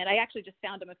 and I actually just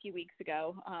found them a few weeks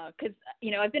ago because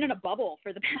I've been in a bubble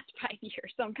for the past 5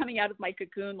 years. So I'm coming out of my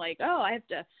cocoon like, I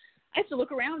have to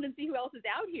look around and see who else is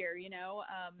out here,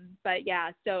 but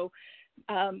yeah, so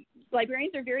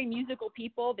librarians are very musical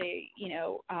people. They,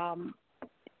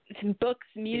 some books,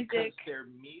 music. Because they're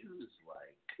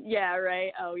muse-like. Yeah,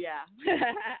 right. Oh, yeah.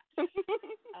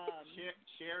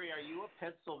 Sherry, are you a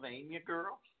Pennsylvania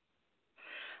girl?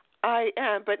 I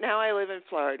am, but now I live in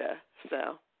Florida,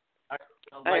 so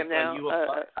I am now.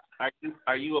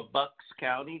 Are you a Bucks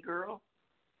County girl?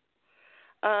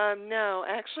 No,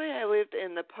 actually, I lived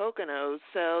in the Poconos,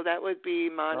 so that would be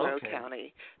Monroe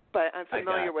County. But I'm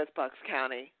familiar with Bucks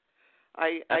County.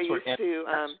 I used to.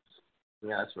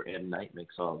 That's where M. Night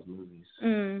makes all his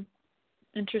movies.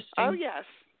 Interesting. Oh yes.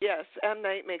 M.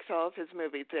 Night makes all of his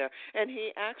movies there, and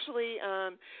he actually,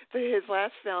 for his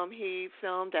last film, he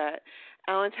filmed at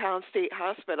Allentown State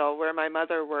Hospital, where my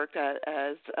mother worked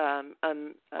as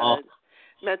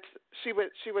She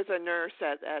was a nurse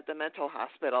at the mental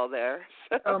hospital there.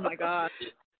 So. Oh my gosh.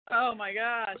 Oh my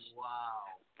gosh. Wow.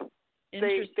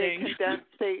 Interesting.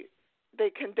 They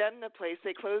condemned the place.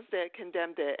 They closed it,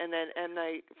 condemned it, and then M.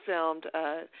 Night filmed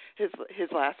his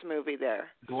last movie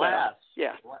there. Glass. So,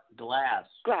 yeah. Glass.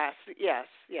 Glass. Yes.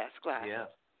 Glass. Yeah.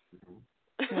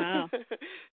 Wow.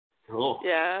 Cool.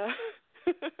 Yeah.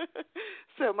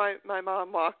 So my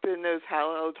mom walked in those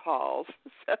hallowed halls.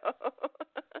 So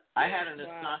I had an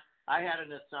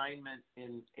assignment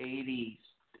in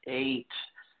 '88.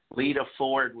 Lita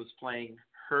Ford was playing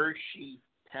Hershey,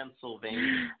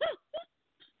 Pennsylvania.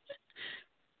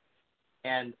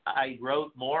 And I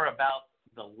wrote more about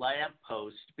the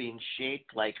lamppost being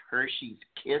shaped like Hershey's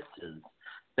Kisses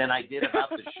than I did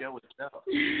about the show itself.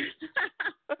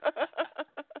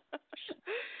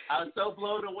 I was so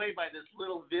blown away by this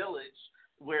little village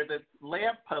where the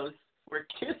lampposts were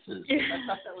kisses. I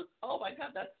thought that was, oh my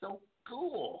God, that's so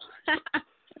cool.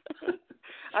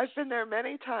 I've been there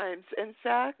many times. In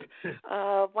fact,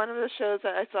 one of the shows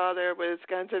that I saw there was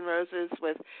Guns N' Roses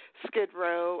with Skid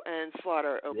Row and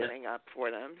Slaughter opening up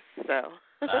for them. So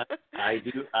I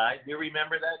do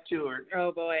remember that tour.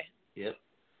 Oh boy. Yep.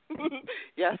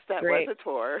 Yes, that Great. was a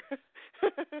tour.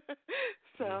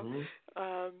 So,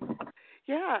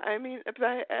 yeah, I mean,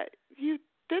 but you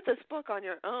did this book on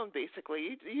your own,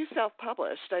 basically. You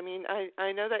self-published. I mean,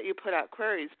 I know that you put out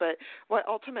queries, but what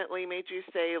ultimately made you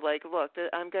say, like, look,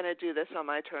 I'm going to do this on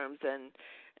my terms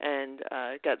and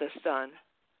get this done?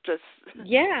 Just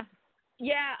Yeah.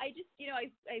 I just,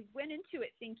 I went into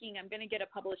it thinking I'm going to get a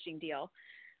publishing deal.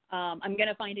 I'm going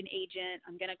to find an agent.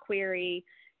 I'm going to query.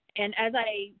 And as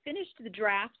I finished the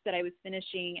drafts that I was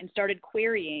finishing and started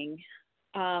querying,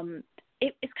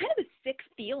 it's kind of a sick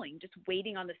feeling just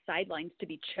waiting on the sidelines to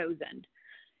be chosen.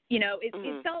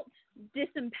 It felt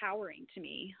disempowering to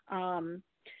me.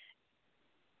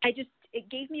 It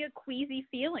gave me a queasy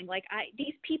feeling. Like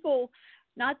these people,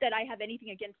 not that I have anything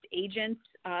against agents.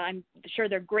 I'm sure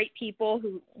they're great people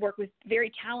who work with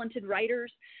very talented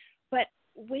writers, but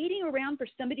waiting around for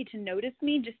somebody to notice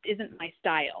me just isn't my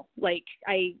style. Like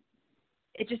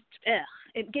it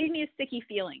gave me a sticky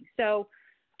feeling. So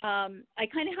I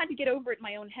kind of had to get over it in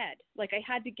my own head. Like I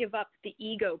had to give up the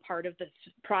ego part of this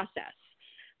process.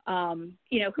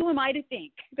 Who am I to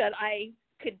think that I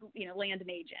could, land an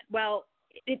agent? Well,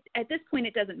 at this point,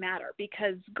 it doesn't matter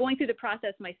because going through the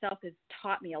process myself has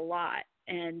taught me a lot.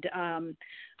 And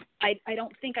I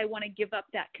don't think I want to give up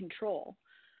that control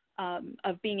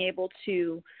of being able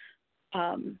to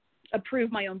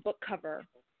approve my own book cover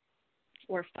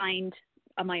or find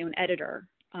my own editor.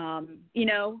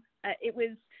 It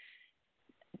was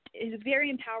very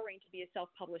empowering to be a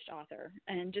self-published author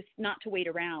and just not to wait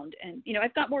around. And,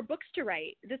 I've got more books to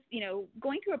write. This,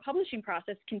 going through a publishing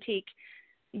process can take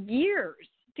years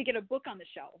to get a book on the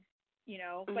shelf.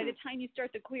 By the time you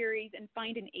start the queries and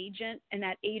find an agent and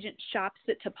that agent shops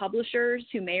it to publishers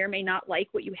who may or may not like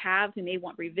what you have, who may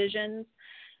want revisions,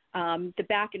 the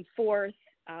back and forth,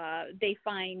 they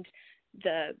find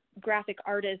the graphic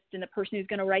artist and the person who's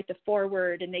going to write the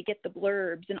foreword and they get the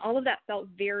blurbs, and all of that felt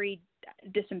very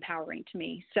disempowering to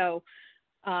me. So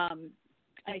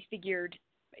I figured,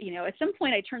 at some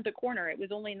point I turned the corner. It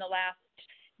was only in the last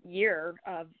year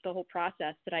of the whole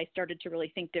process that I started to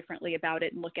really think differently about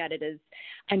it and look at it as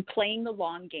I'm playing the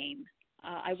long game.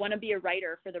 I want to be a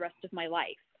writer for the rest of my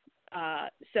life.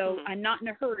 So I'm not in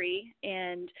a hurry,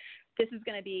 and this is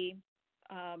going to be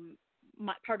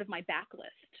part of my backlist,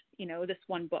 this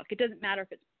one book. It doesn't matter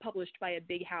if it's published by a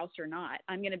big house or not.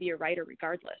 I'm going to be a writer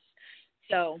regardless.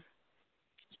 So,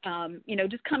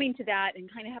 just coming to that and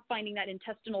kind of finding that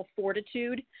intestinal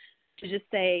fortitude to just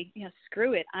say,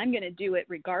 screw it, I'm going to do it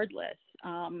regardless.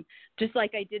 Just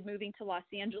like I did moving to Los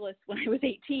Angeles when I was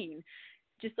 18.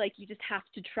 Just like you just have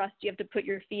to trust, you have to put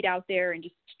your feet out there and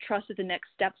just trust that the next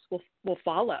steps will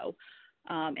follow.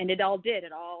 And it all did.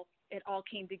 It all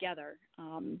came together.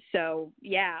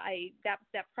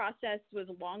 That process was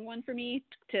a long one for me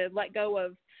to let go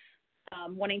of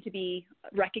wanting to be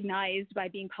recognized by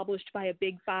being published by a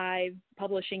big 5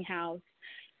 publishing house.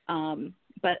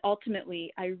 But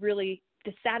ultimately,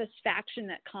 the satisfaction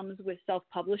that comes with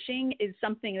self-publishing is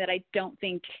something that I don't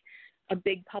think a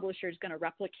big publisher is going to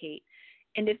replicate.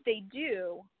 And if they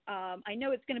do, I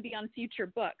know it's going to be on future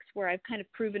books where I've kind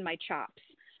of proven my chops.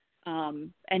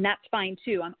 And that's fine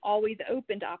too. I'm always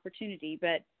open to opportunity,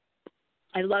 but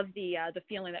I love the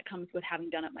feeling that comes with having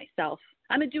done it myself.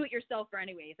 I'm a do-it-yourselfer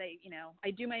anyways.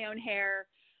 I do my own hair.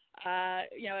 I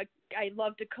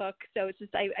love to cook, so it's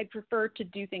just I prefer to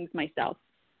do things myself.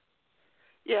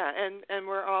 Yeah, and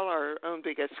we're all our own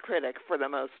biggest critic for the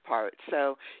most part.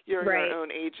 So you're Right. your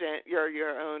own agent, you're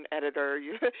your own editor,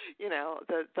 you know,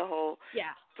 the whole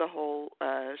Yeah.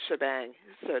 shebang,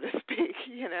 so to speak.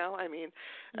 You know, I mean,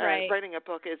 Right. writing a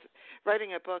book is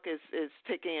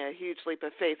taking a huge leap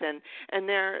of faith, and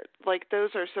there, like,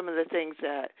 those are some of the things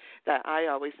that I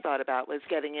always thought about, was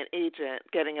getting an agent,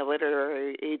 getting a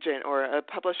literary agent or a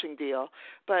publishing deal,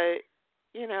 but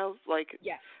you know, like.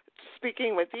 Yes.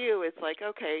 Speaking with you, it's like,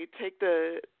 okay, take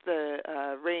the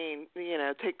rein, you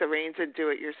know, take the reins and do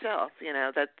it yourself. You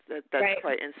know, that's Right.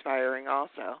 quite inspiring,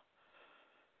 also.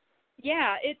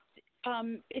 Yeah, it's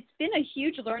been a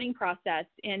huge learning process,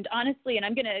 and honestly, and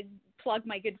I'm going to plug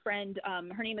my good friend.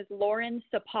 Her name is Lonn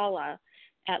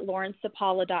at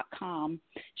LonnSapala.com.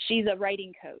 She's a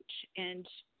writing coach, and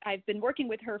I've been working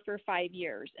with her for 5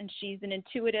 years, and she's an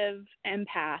intuitive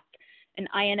empath, an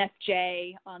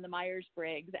INFJ on the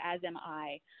Myers-Briggs, as am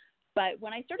I. But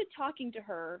when I started talking to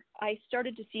her, I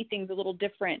started to see things a little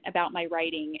different about my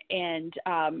writing. And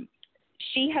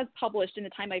she has published, in the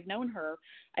time I've known her,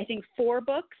 I think 4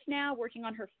 books now, working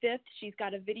on her 5th. She's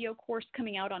got a video course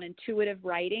coming out on intuitive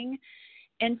writing.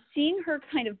 And seeing her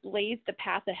kind of blaze the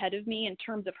path ahead of me in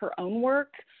terms of her own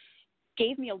work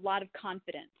gave me a lot of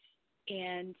confidence.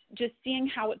 And just seeing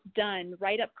how it's done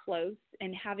right up close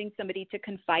and having somebody to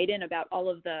confide in about all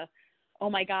of the, oh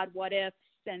my God, what ifs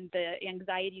and the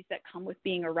anxieties that come with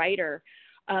being a writer,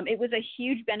 it was a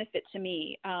huge benefit to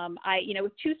me.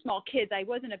 With 2 small kids, I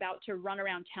wasn't about to run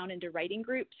around town into writing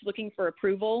groups looking for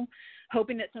approval,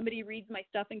 hoping that somebody reads my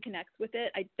stuff and connects with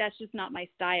it. That's just not my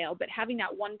style. But having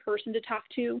that one person to talk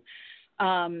to,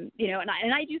 and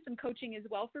I do some coaching as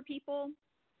well for people.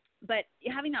 But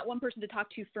having that one person to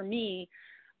talk to for me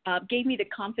gave me the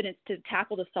confidence to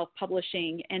tackle the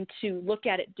self-publishing and to look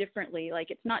at it differently.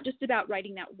 Like, it's not just about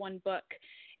writing that one book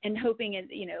and hoping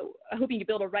to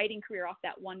build a writing career off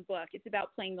that one book. It's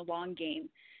about playing the long game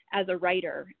as a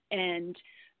writer and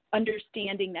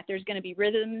understanding that there's going to be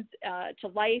rhythms to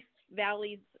life,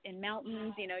 valleys and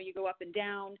mountains. You know, you go up and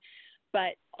down.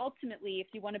 But ultimately, if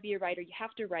you want to be a writer, you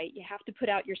have to write. You have to put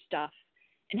out your stuff.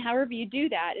 And however you do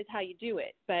that is how you do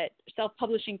it. But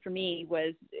self-publishing for me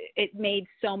it made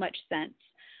so much sense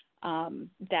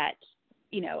that,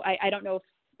 I don't know if,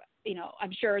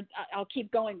 I'm sure I'll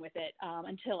keep going with it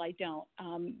until I don't.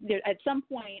 At some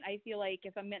point, I feel like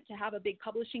if I'm meant to have a big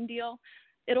publishing deal,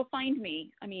 it'll find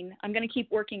me. I mean, I'm going to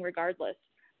keep working regardless.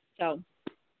 So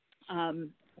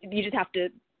you just have to,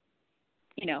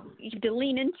 you have to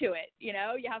lean into it. You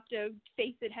have to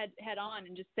face it head on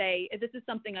and just say, this is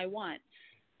something I want.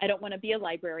 I don't want to be a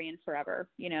librarian forever.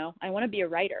 I want to be a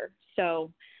writer.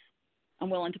 So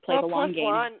I'm willing to play the long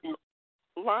game.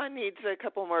 Lonn needs a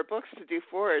couple more books to do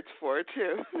forwards for,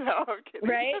 too. No, I'm kidding.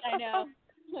 Right? I know.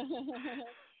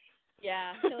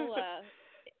 Yeah.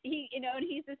 He, and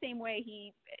he's the same way.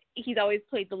 He's always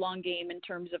played the long game in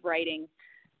terms of writing.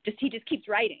 He just keeps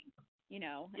writing,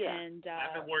 Yeah. And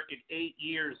I've been working 8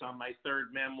 years on my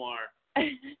 3rd memoir.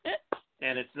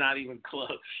 And it's not even close.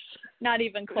 Not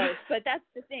even close. But that's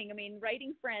the thing. I mean,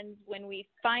 writing friends, when we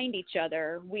find each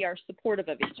other, we are supportive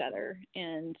of each other.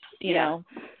 And,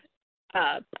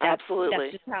 absolutely.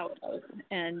 That's just how it goes.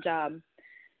 And,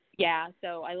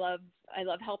 so I love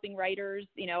helping writers.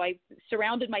 I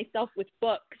surrounded myself with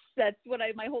books. That's what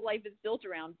my whole life is built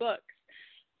around, books.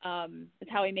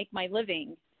 It's how I make my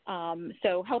living.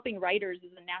 So helping writers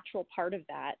is a natural part of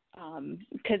that.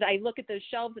 Because I look at those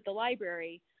shelves at the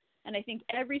library, and I think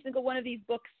every single one of these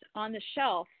books on the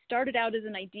shelf started out as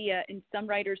an idea in some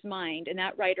writer's mind, and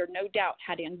that writer no doubt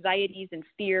had anxieties and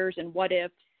fears and what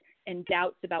ifs and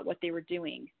doubts about what they were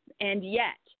doing. And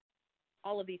yet,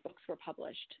 all of these books were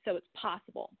published. So it's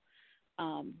possible.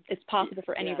 It's possible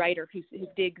for any writer who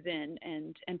digs in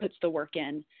and puts the work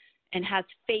in and has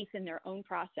faith in their own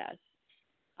process.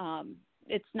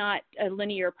 It's not a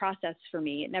linear process for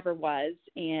me. It never was.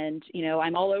 And,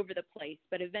 I'm all over the place,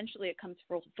 but eventually it comes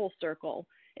full circle.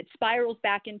 It spirals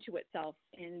back into itself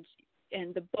and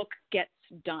the book gets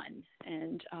done.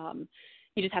 And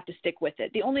you just have to stick with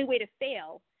it. The only way to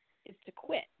fail is to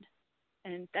quit.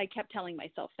 And I kept telling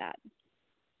myself that.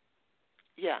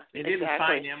 Yeah, They didn't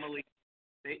find Emily.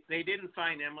 They didn't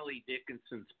find Emily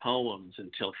Dickinson's poems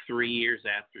until 3 years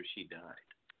after she died.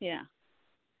 Yeah.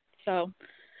 So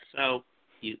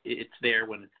it's there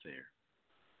when it's there.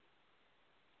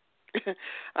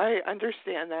 I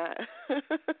understand that.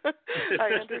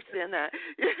 I understand that.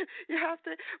 You have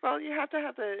to. Well, you have to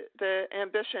have the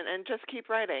ambition and just keep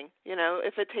writing. You know,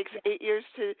 if it takes 8 years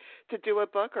to do a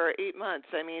book or 8 months,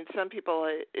 I mean, some people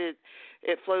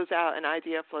it flows out, an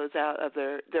idea flows out of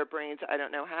their brains. I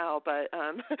don't know how, but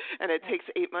and it takes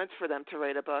 8 months for them to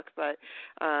write a book. But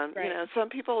Right. you know, some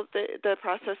people the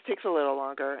process takes a little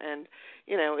longer, and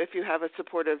you know, if you have a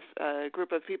supportive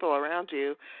group of people around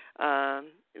you,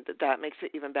 that makes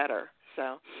it even better.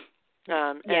 So,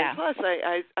 and plus,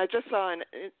 I just saw an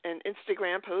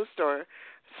Instagram post or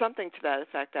something to that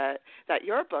effect that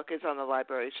your book is on the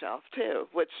library shelf too,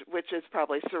 which is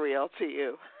probably surreal to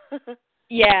you.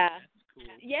 Yeah. Cool.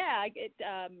 Yeah,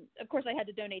 of course I had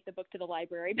to donate the book to the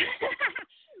library,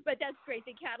 but that's great.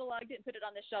 They cataloged it and put it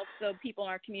on the shelf so people in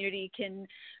our community can,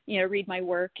 read my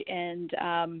work. And,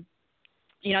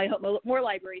 I hope more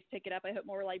libraries pick it up. I hope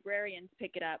more librarians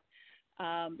pick it up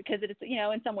because it's,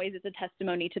 in some ways it's a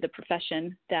testimony to the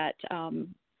profession that,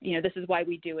 this is why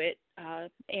we do it.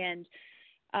 Seeing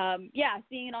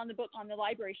it on the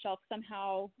library shelf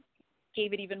somehow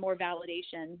gave it even more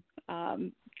validation.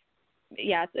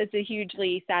 It's a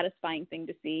hugely satisfying thing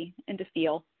to see and to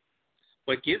feel.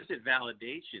 What gives it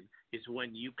validation is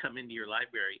when you come into your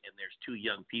library and there's two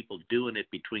young people doing it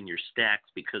between your stacks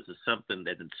because of something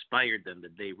that inspired them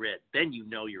that they read. Then you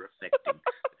know you're affecting.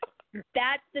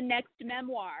 That's the next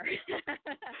memoir.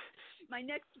 My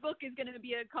next book is going to be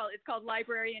it's called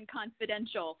Librarian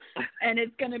Confidential, and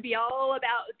it's going to be all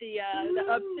about the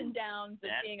ups and downs of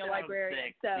being a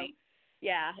librarian. Sexy. So.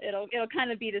 Yeah, it'll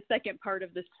kind of be the second part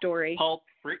of the story. Pulp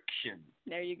Friction.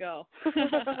 There you go.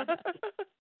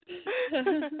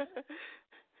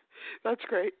 That's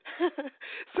great.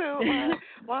 So,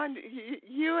 Lonn,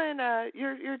 you and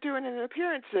you're doing an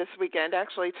appearance this weekend,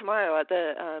 actually tomorrow at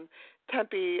the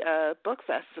Tempe Book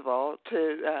Festival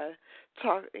to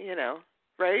talk.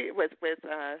 Right with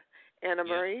Anna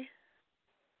Marie.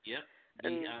 Yep.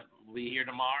 We'll be here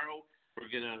tomorrow.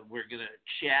 We're gonna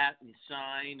chat and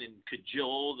sign and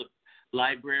cajole the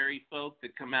library folk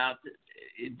that come out.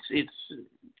 It's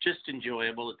just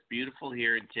enjoyable. It's beautiful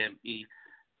here in Tempe,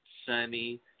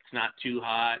 sunny. It's not too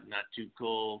hot, not too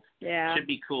cold. Yeah, should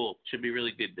be cool. Should be a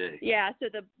really good day. Yeah. So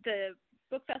the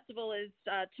book festival is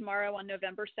tomorrow on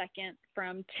November 2nd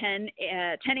from 10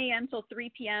 a.m. till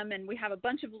 3 p.m. and we have a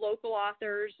bunch of local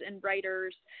authors and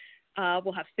writers.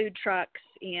 We'll have food trucks,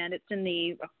 and it's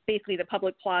in basically the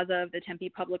public plaza of the Tempe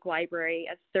Public Library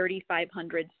at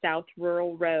 3500 South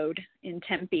Rural Road in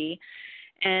Tempe.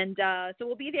 And so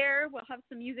we'll be there. We'll have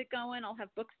some music going. I'll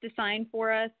have books to sign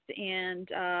for us and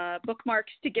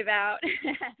bookmarks to give out.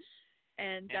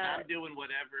 and I'm doing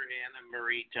whatever Anna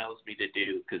Marie tells me to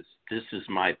do because this is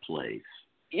my place.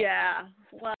 Yeah.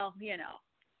 Well,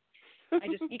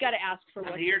 you got to ask for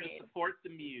what you need. I'm here to support the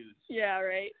muse. Yeah,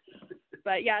 right.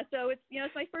 But yeah, so it's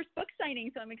my first book signing,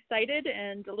 so I'm excited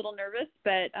and a little nervous,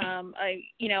 but I'm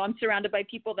surrounded by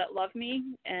people that love me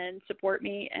and support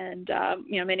me, and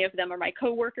many of them are my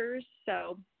coworkers,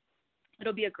 so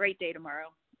it'll be a great day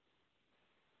tomorrow.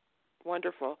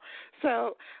 Wonderful.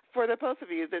 So for the both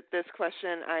of you, this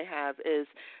question I have is,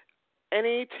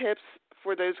 any tips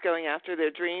for those going after their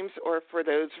dreams or for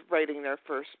those writing their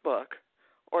first book?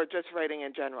 Or just writing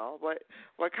in general?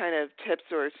 What kind of tips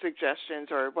or suggestions,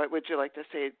 or what would you like to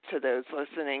say to those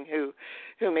listening who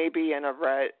may be in a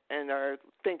rut and are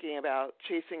thinking about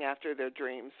chasing after their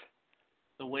dreams?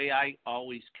 The way I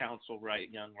always counsel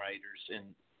young writers,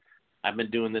 and I've been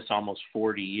doing this almost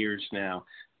 40 years now,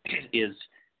 is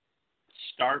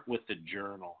start with the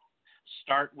journal.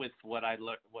 Start with what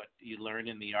you learn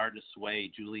in The Artist's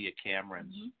Way, Julia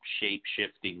Cameron's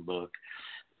shape-shifting book.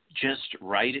 Just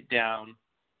write it down.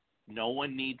 No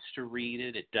one needs to read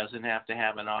it. It doesn't have to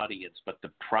have an audience. But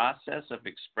the process of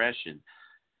expression,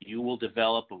 you will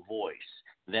develop a voice.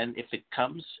 Then if it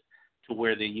comes to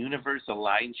where the universe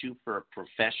aligns you for a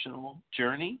professional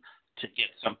journey to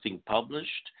get something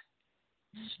published,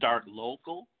 start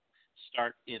local,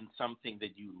 start in something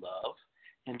that you love,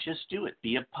 and just do it.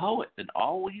 Be a poet. And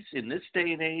always, in this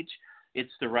day and age,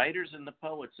 it's the writers and the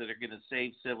poets that are going to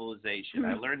save civilization.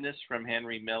 I learned this from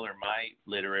Henry Miller, my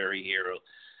literary hero.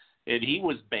 And he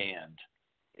was banned.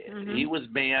 He was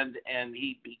banned, and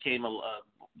he became,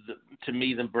 to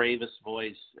me, the bravest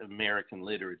voice of American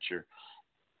literature.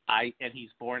 And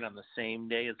he's born on the same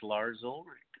day as Lars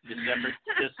Ulrich,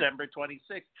 December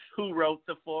 26th, who wrote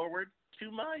the foreword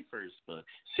to my first book.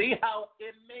 See how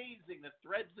amazing the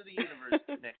threads of the universe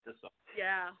connect us all.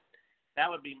 Yeah. That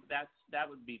would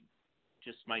be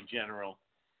just my general,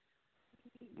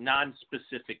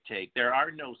 non-specific take. There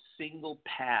are no single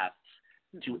paths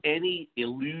to any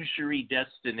illusory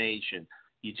destination.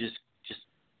 You just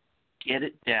get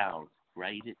it down,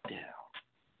 write it down.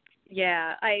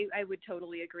 Yeah, I would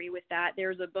totally agree with that.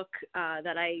 There's a book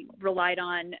that I relied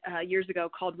on years ago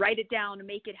called Write It Down,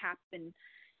 Make It Happen.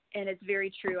 And it's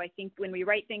very true. I think when we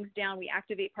write things down, we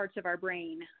activate parts of our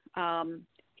brain.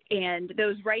 And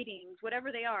those writings,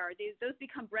 whatever they are, those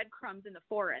become breadcrumbs in the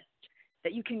forest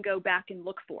that you can go back and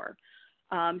look for.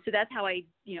 So that's how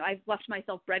I've left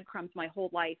myself breadcrumbs my whole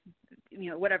life,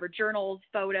 whatever, journals,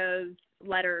 photos,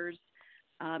 letters,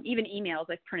 even emails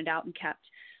I've printed out and kept.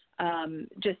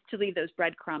 Just to leave those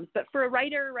breadcrumbs. But for a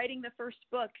writer writing the first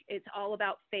book, it's all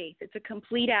about faith. It's a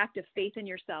complete act of faith in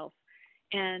yourself.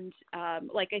 And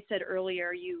like I said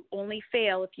earlier, you only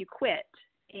fail if you quit.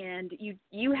 And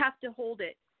you have to hold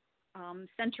it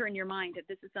center in your mind that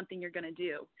this is something you're going to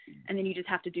do. And then you just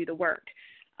have to do the work.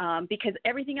 Because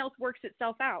everything else works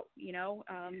itself out,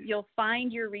 you'll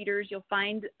find your readers, you'll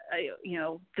find,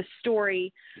 the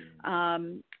story.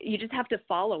 You just have to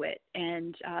follow it.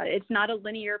 And it's not a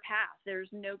linear path. There's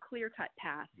no clear-cut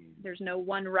path. There's no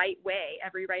one right way.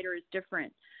 Every writer is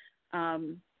different.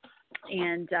 So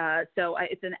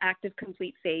it's an act of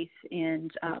complete faith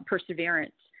and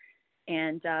perseverance.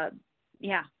 And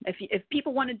if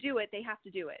people want to do it, they have to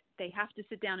do it. They have to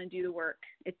sit down and do the work.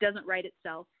 It doesn't write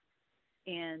itself.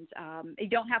 And you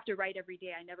don't have to write every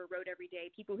day. I never wrote every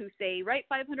day. People who say, write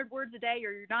 500 words a day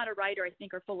or you're not a writer, I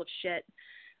think are full of shit.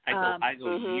 I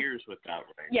go years without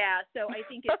writing. Yeah, so I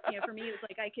think for me, it was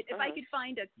like if I could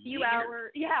find a few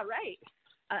hours. Yeah, right.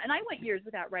 And I went years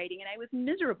without writing, and I was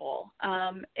miserable.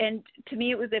 And to me,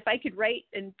 it was if I could write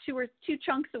in two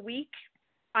chunks a week,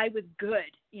 I was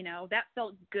good. That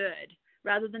felt good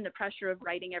rather than the pressure of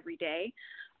writing every day.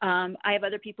 I have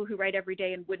other people who write every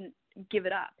day and wouldn't give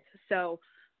it up. So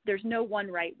there's no one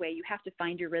right way. You have to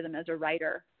find your rhythm as a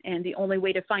writer. And the only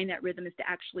way to find that rhythm is to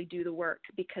actually do the work,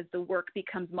 because the work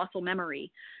becomes muscle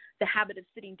memory. The habit of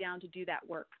sitting down to do that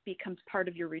work becomes part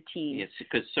of your routine. Yes,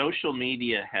 because social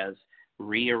media has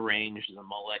rearranged the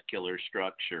molecular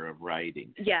structure of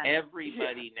writing. Yeah.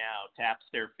 Everybody now taps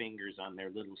their fingers on their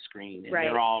little screen, and right.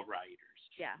 They're all writers.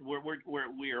 Yeah.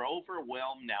 We're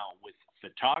overwhelmed now with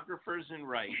photographers and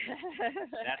writers.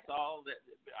 That's all that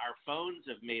our phones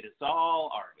have made us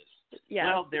all artists. Yeah.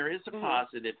 Well, there is a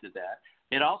positive to that.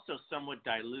 It also somewhat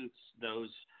dilutes those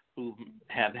who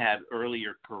have had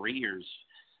earlier careers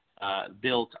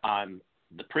built on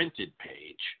the printed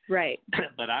page. Right.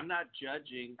 But I'm not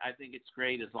judging. I think it's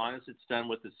great as long as it's done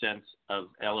with a sense of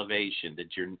elevation,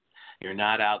 that you're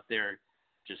not out there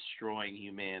destroying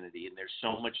humanity. And there's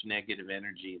so much negative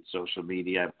energy in social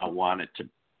media. I want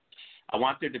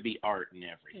there to be art in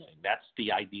everything. That's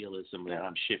the idealism that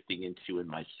I'm shifting into in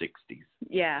my 60s.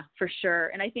 Yeah, for sure.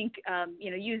 And I think,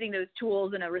 using those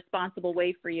tools in a responsible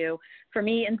way for you. For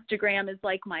me, Instagram is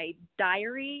like my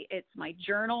diary. It's my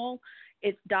journal.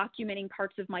 It's documenting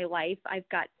parts of my life. I've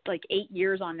got like 8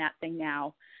 years on that thing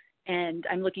now. And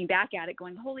I'm looking back at it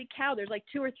going, holy cow, there's like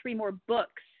 2 or 3 more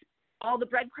books. All the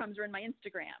breadcrumbs are in my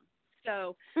Instagram.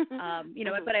 So,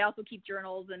 but I also keep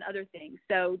journals and other things.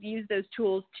 So use those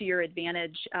tools to your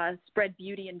advantage. Spread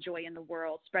beauty and joy in the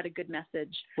world. Spread a good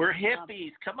message. We're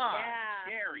hippies. Come on.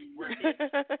 Yeah. Sherry, we're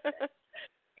hippies.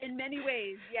 In many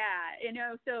ways, yeah.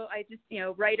 So I just,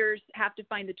 writers have to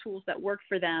find the tools that work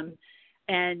for them.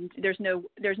 And there's no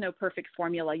perfect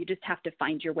formula. You just have to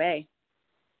find your way.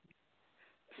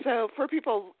 So for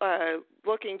people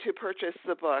looking to purchase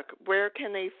the book, where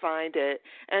can they find it,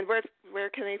 and where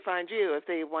can they find you if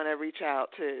they want to reach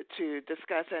out to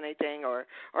discuss anything or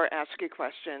ask you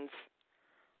questions?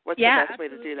 What's the best way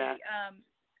to do that?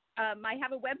 I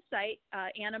have a website,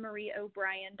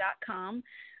 AnnaMarieO'Brien.com.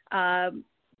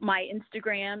 My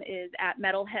Instagram is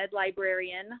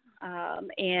 @MetalheadLibrarian,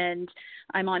 and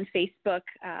I'm on Facebook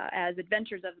as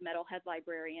Adventures of the Metalhead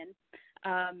Librarian.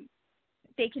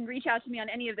 They can reach out to me on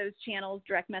any of those channels,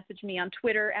 direct message me on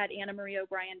Twitter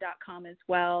 @AnnaMarieO'Brien.com as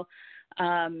well.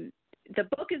 The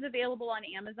book is available on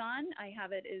Amazon. I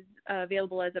have it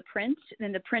available as a print,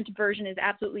 and the print version is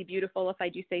absolutely beautiful, if I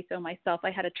do say so myself.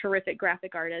 I had a terrific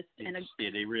graphic artist.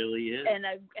 It really is. And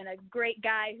a great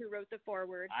guy who wrote the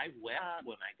foreword. I wept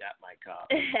when I got my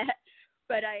copy.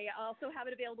 But I also have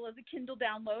it available as a Kindle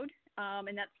download,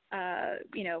 and that's,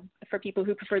 for people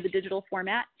who prefer the digital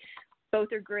format.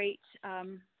 Both are great,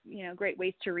 great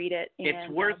ways to read it. And,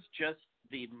 it's worth just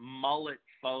the mullet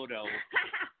photo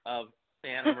of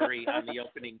Anna Marie on the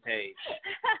opening page.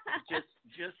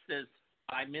 Just as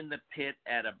I'm in the pit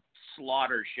at a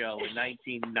slaughter show in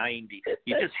 1990.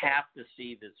 You just have to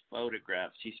see this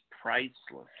photograph. She's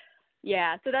priceless.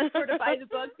 Yeah, so that's sort of by the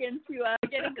book, and to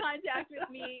get in contact with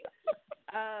me.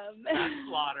 Not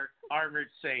slaughter, Armored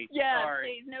Saint. Yeah,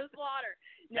 Sorry. no slaughter.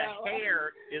 The No.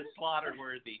 hair is slaughter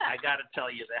worthy. I got to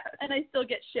tell you that. And I still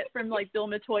get shit from like Bill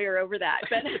Matoyer over that,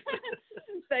 but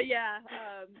but yeah.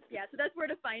 So that's where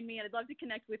to find me, and I'd love to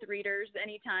connect with readers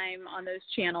anytime on those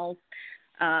channels,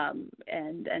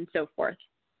 and so forth.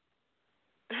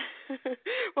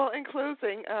 Well, in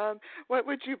closing, what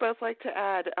would you both like to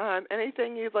add?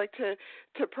 Anything you'd like to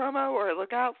promo or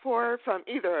look out for from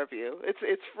either of you?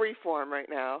 It's free form right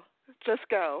now. Just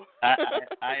go.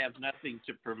 I have nothing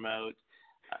to promote,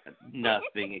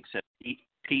 nothing except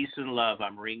peace and love.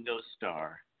 I'm Ringo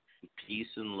Starr. Peace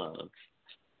and love.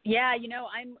 Yeah,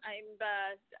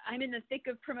 I'm in the thick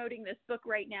of promoting this book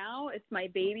right now. It's my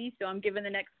baby, so I'm given the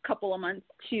next couple of months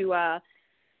to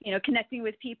connecting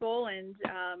with people and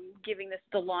giving this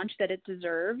the launch that it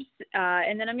deserves.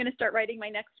 And then I'm going to start writing my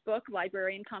next book,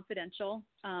 Librarian Confidential.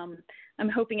 I'm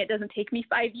hoping it doesn't take me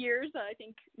 5 years. I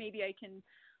think maybe I can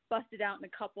bust it out in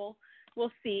a couple.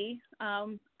 We'll see.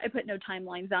 I put no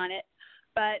timelines on it.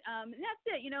 But that's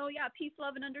it. Peace,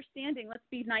 love, and understanding. Let's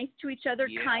be nice to each other.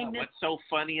 Yeah, kindness. What's so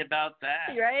funny about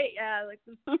that? Right? Yeah, let's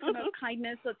promote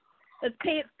kindness. Let's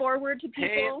pay it forward to people.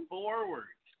 Pay it forward.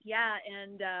 Yeah,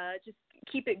 and just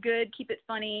keep it good, keep it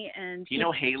funny, and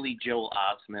Haley Joel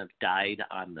Osment died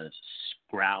on the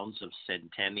grounds of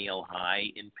Centennial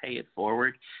High in Pay It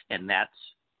Forward, and that's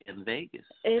in Vegas.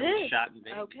 It is shot in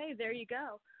Vegas. Okay, there you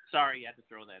go. Sorry, I had to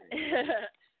throw that in.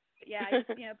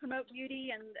 Yeah, promote beauty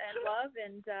and love,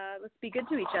 and let's be good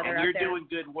to each other. And you're out there. doing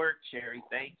good work, Sherry.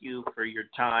 Thank you for your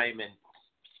time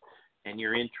and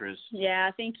your interest. Yeah,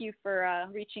 thank you for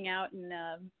reaching out and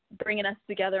bringing us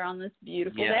together on this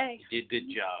beautiful day. You did a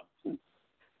good job.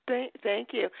 Thank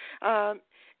you.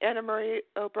 Anna Marie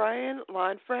O'Brien,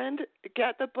 Lonn friend,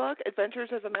 get the book, Adventures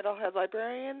as a Metalhead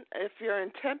Librarian. If you're in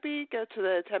Tempe, go to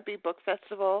the Tempe Book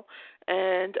Festival.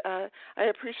 And I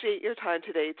appreciate your time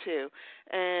today, too.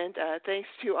 And thanks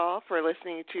to all for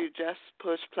listening to Just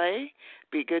Push Play.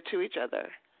 Be good to each other.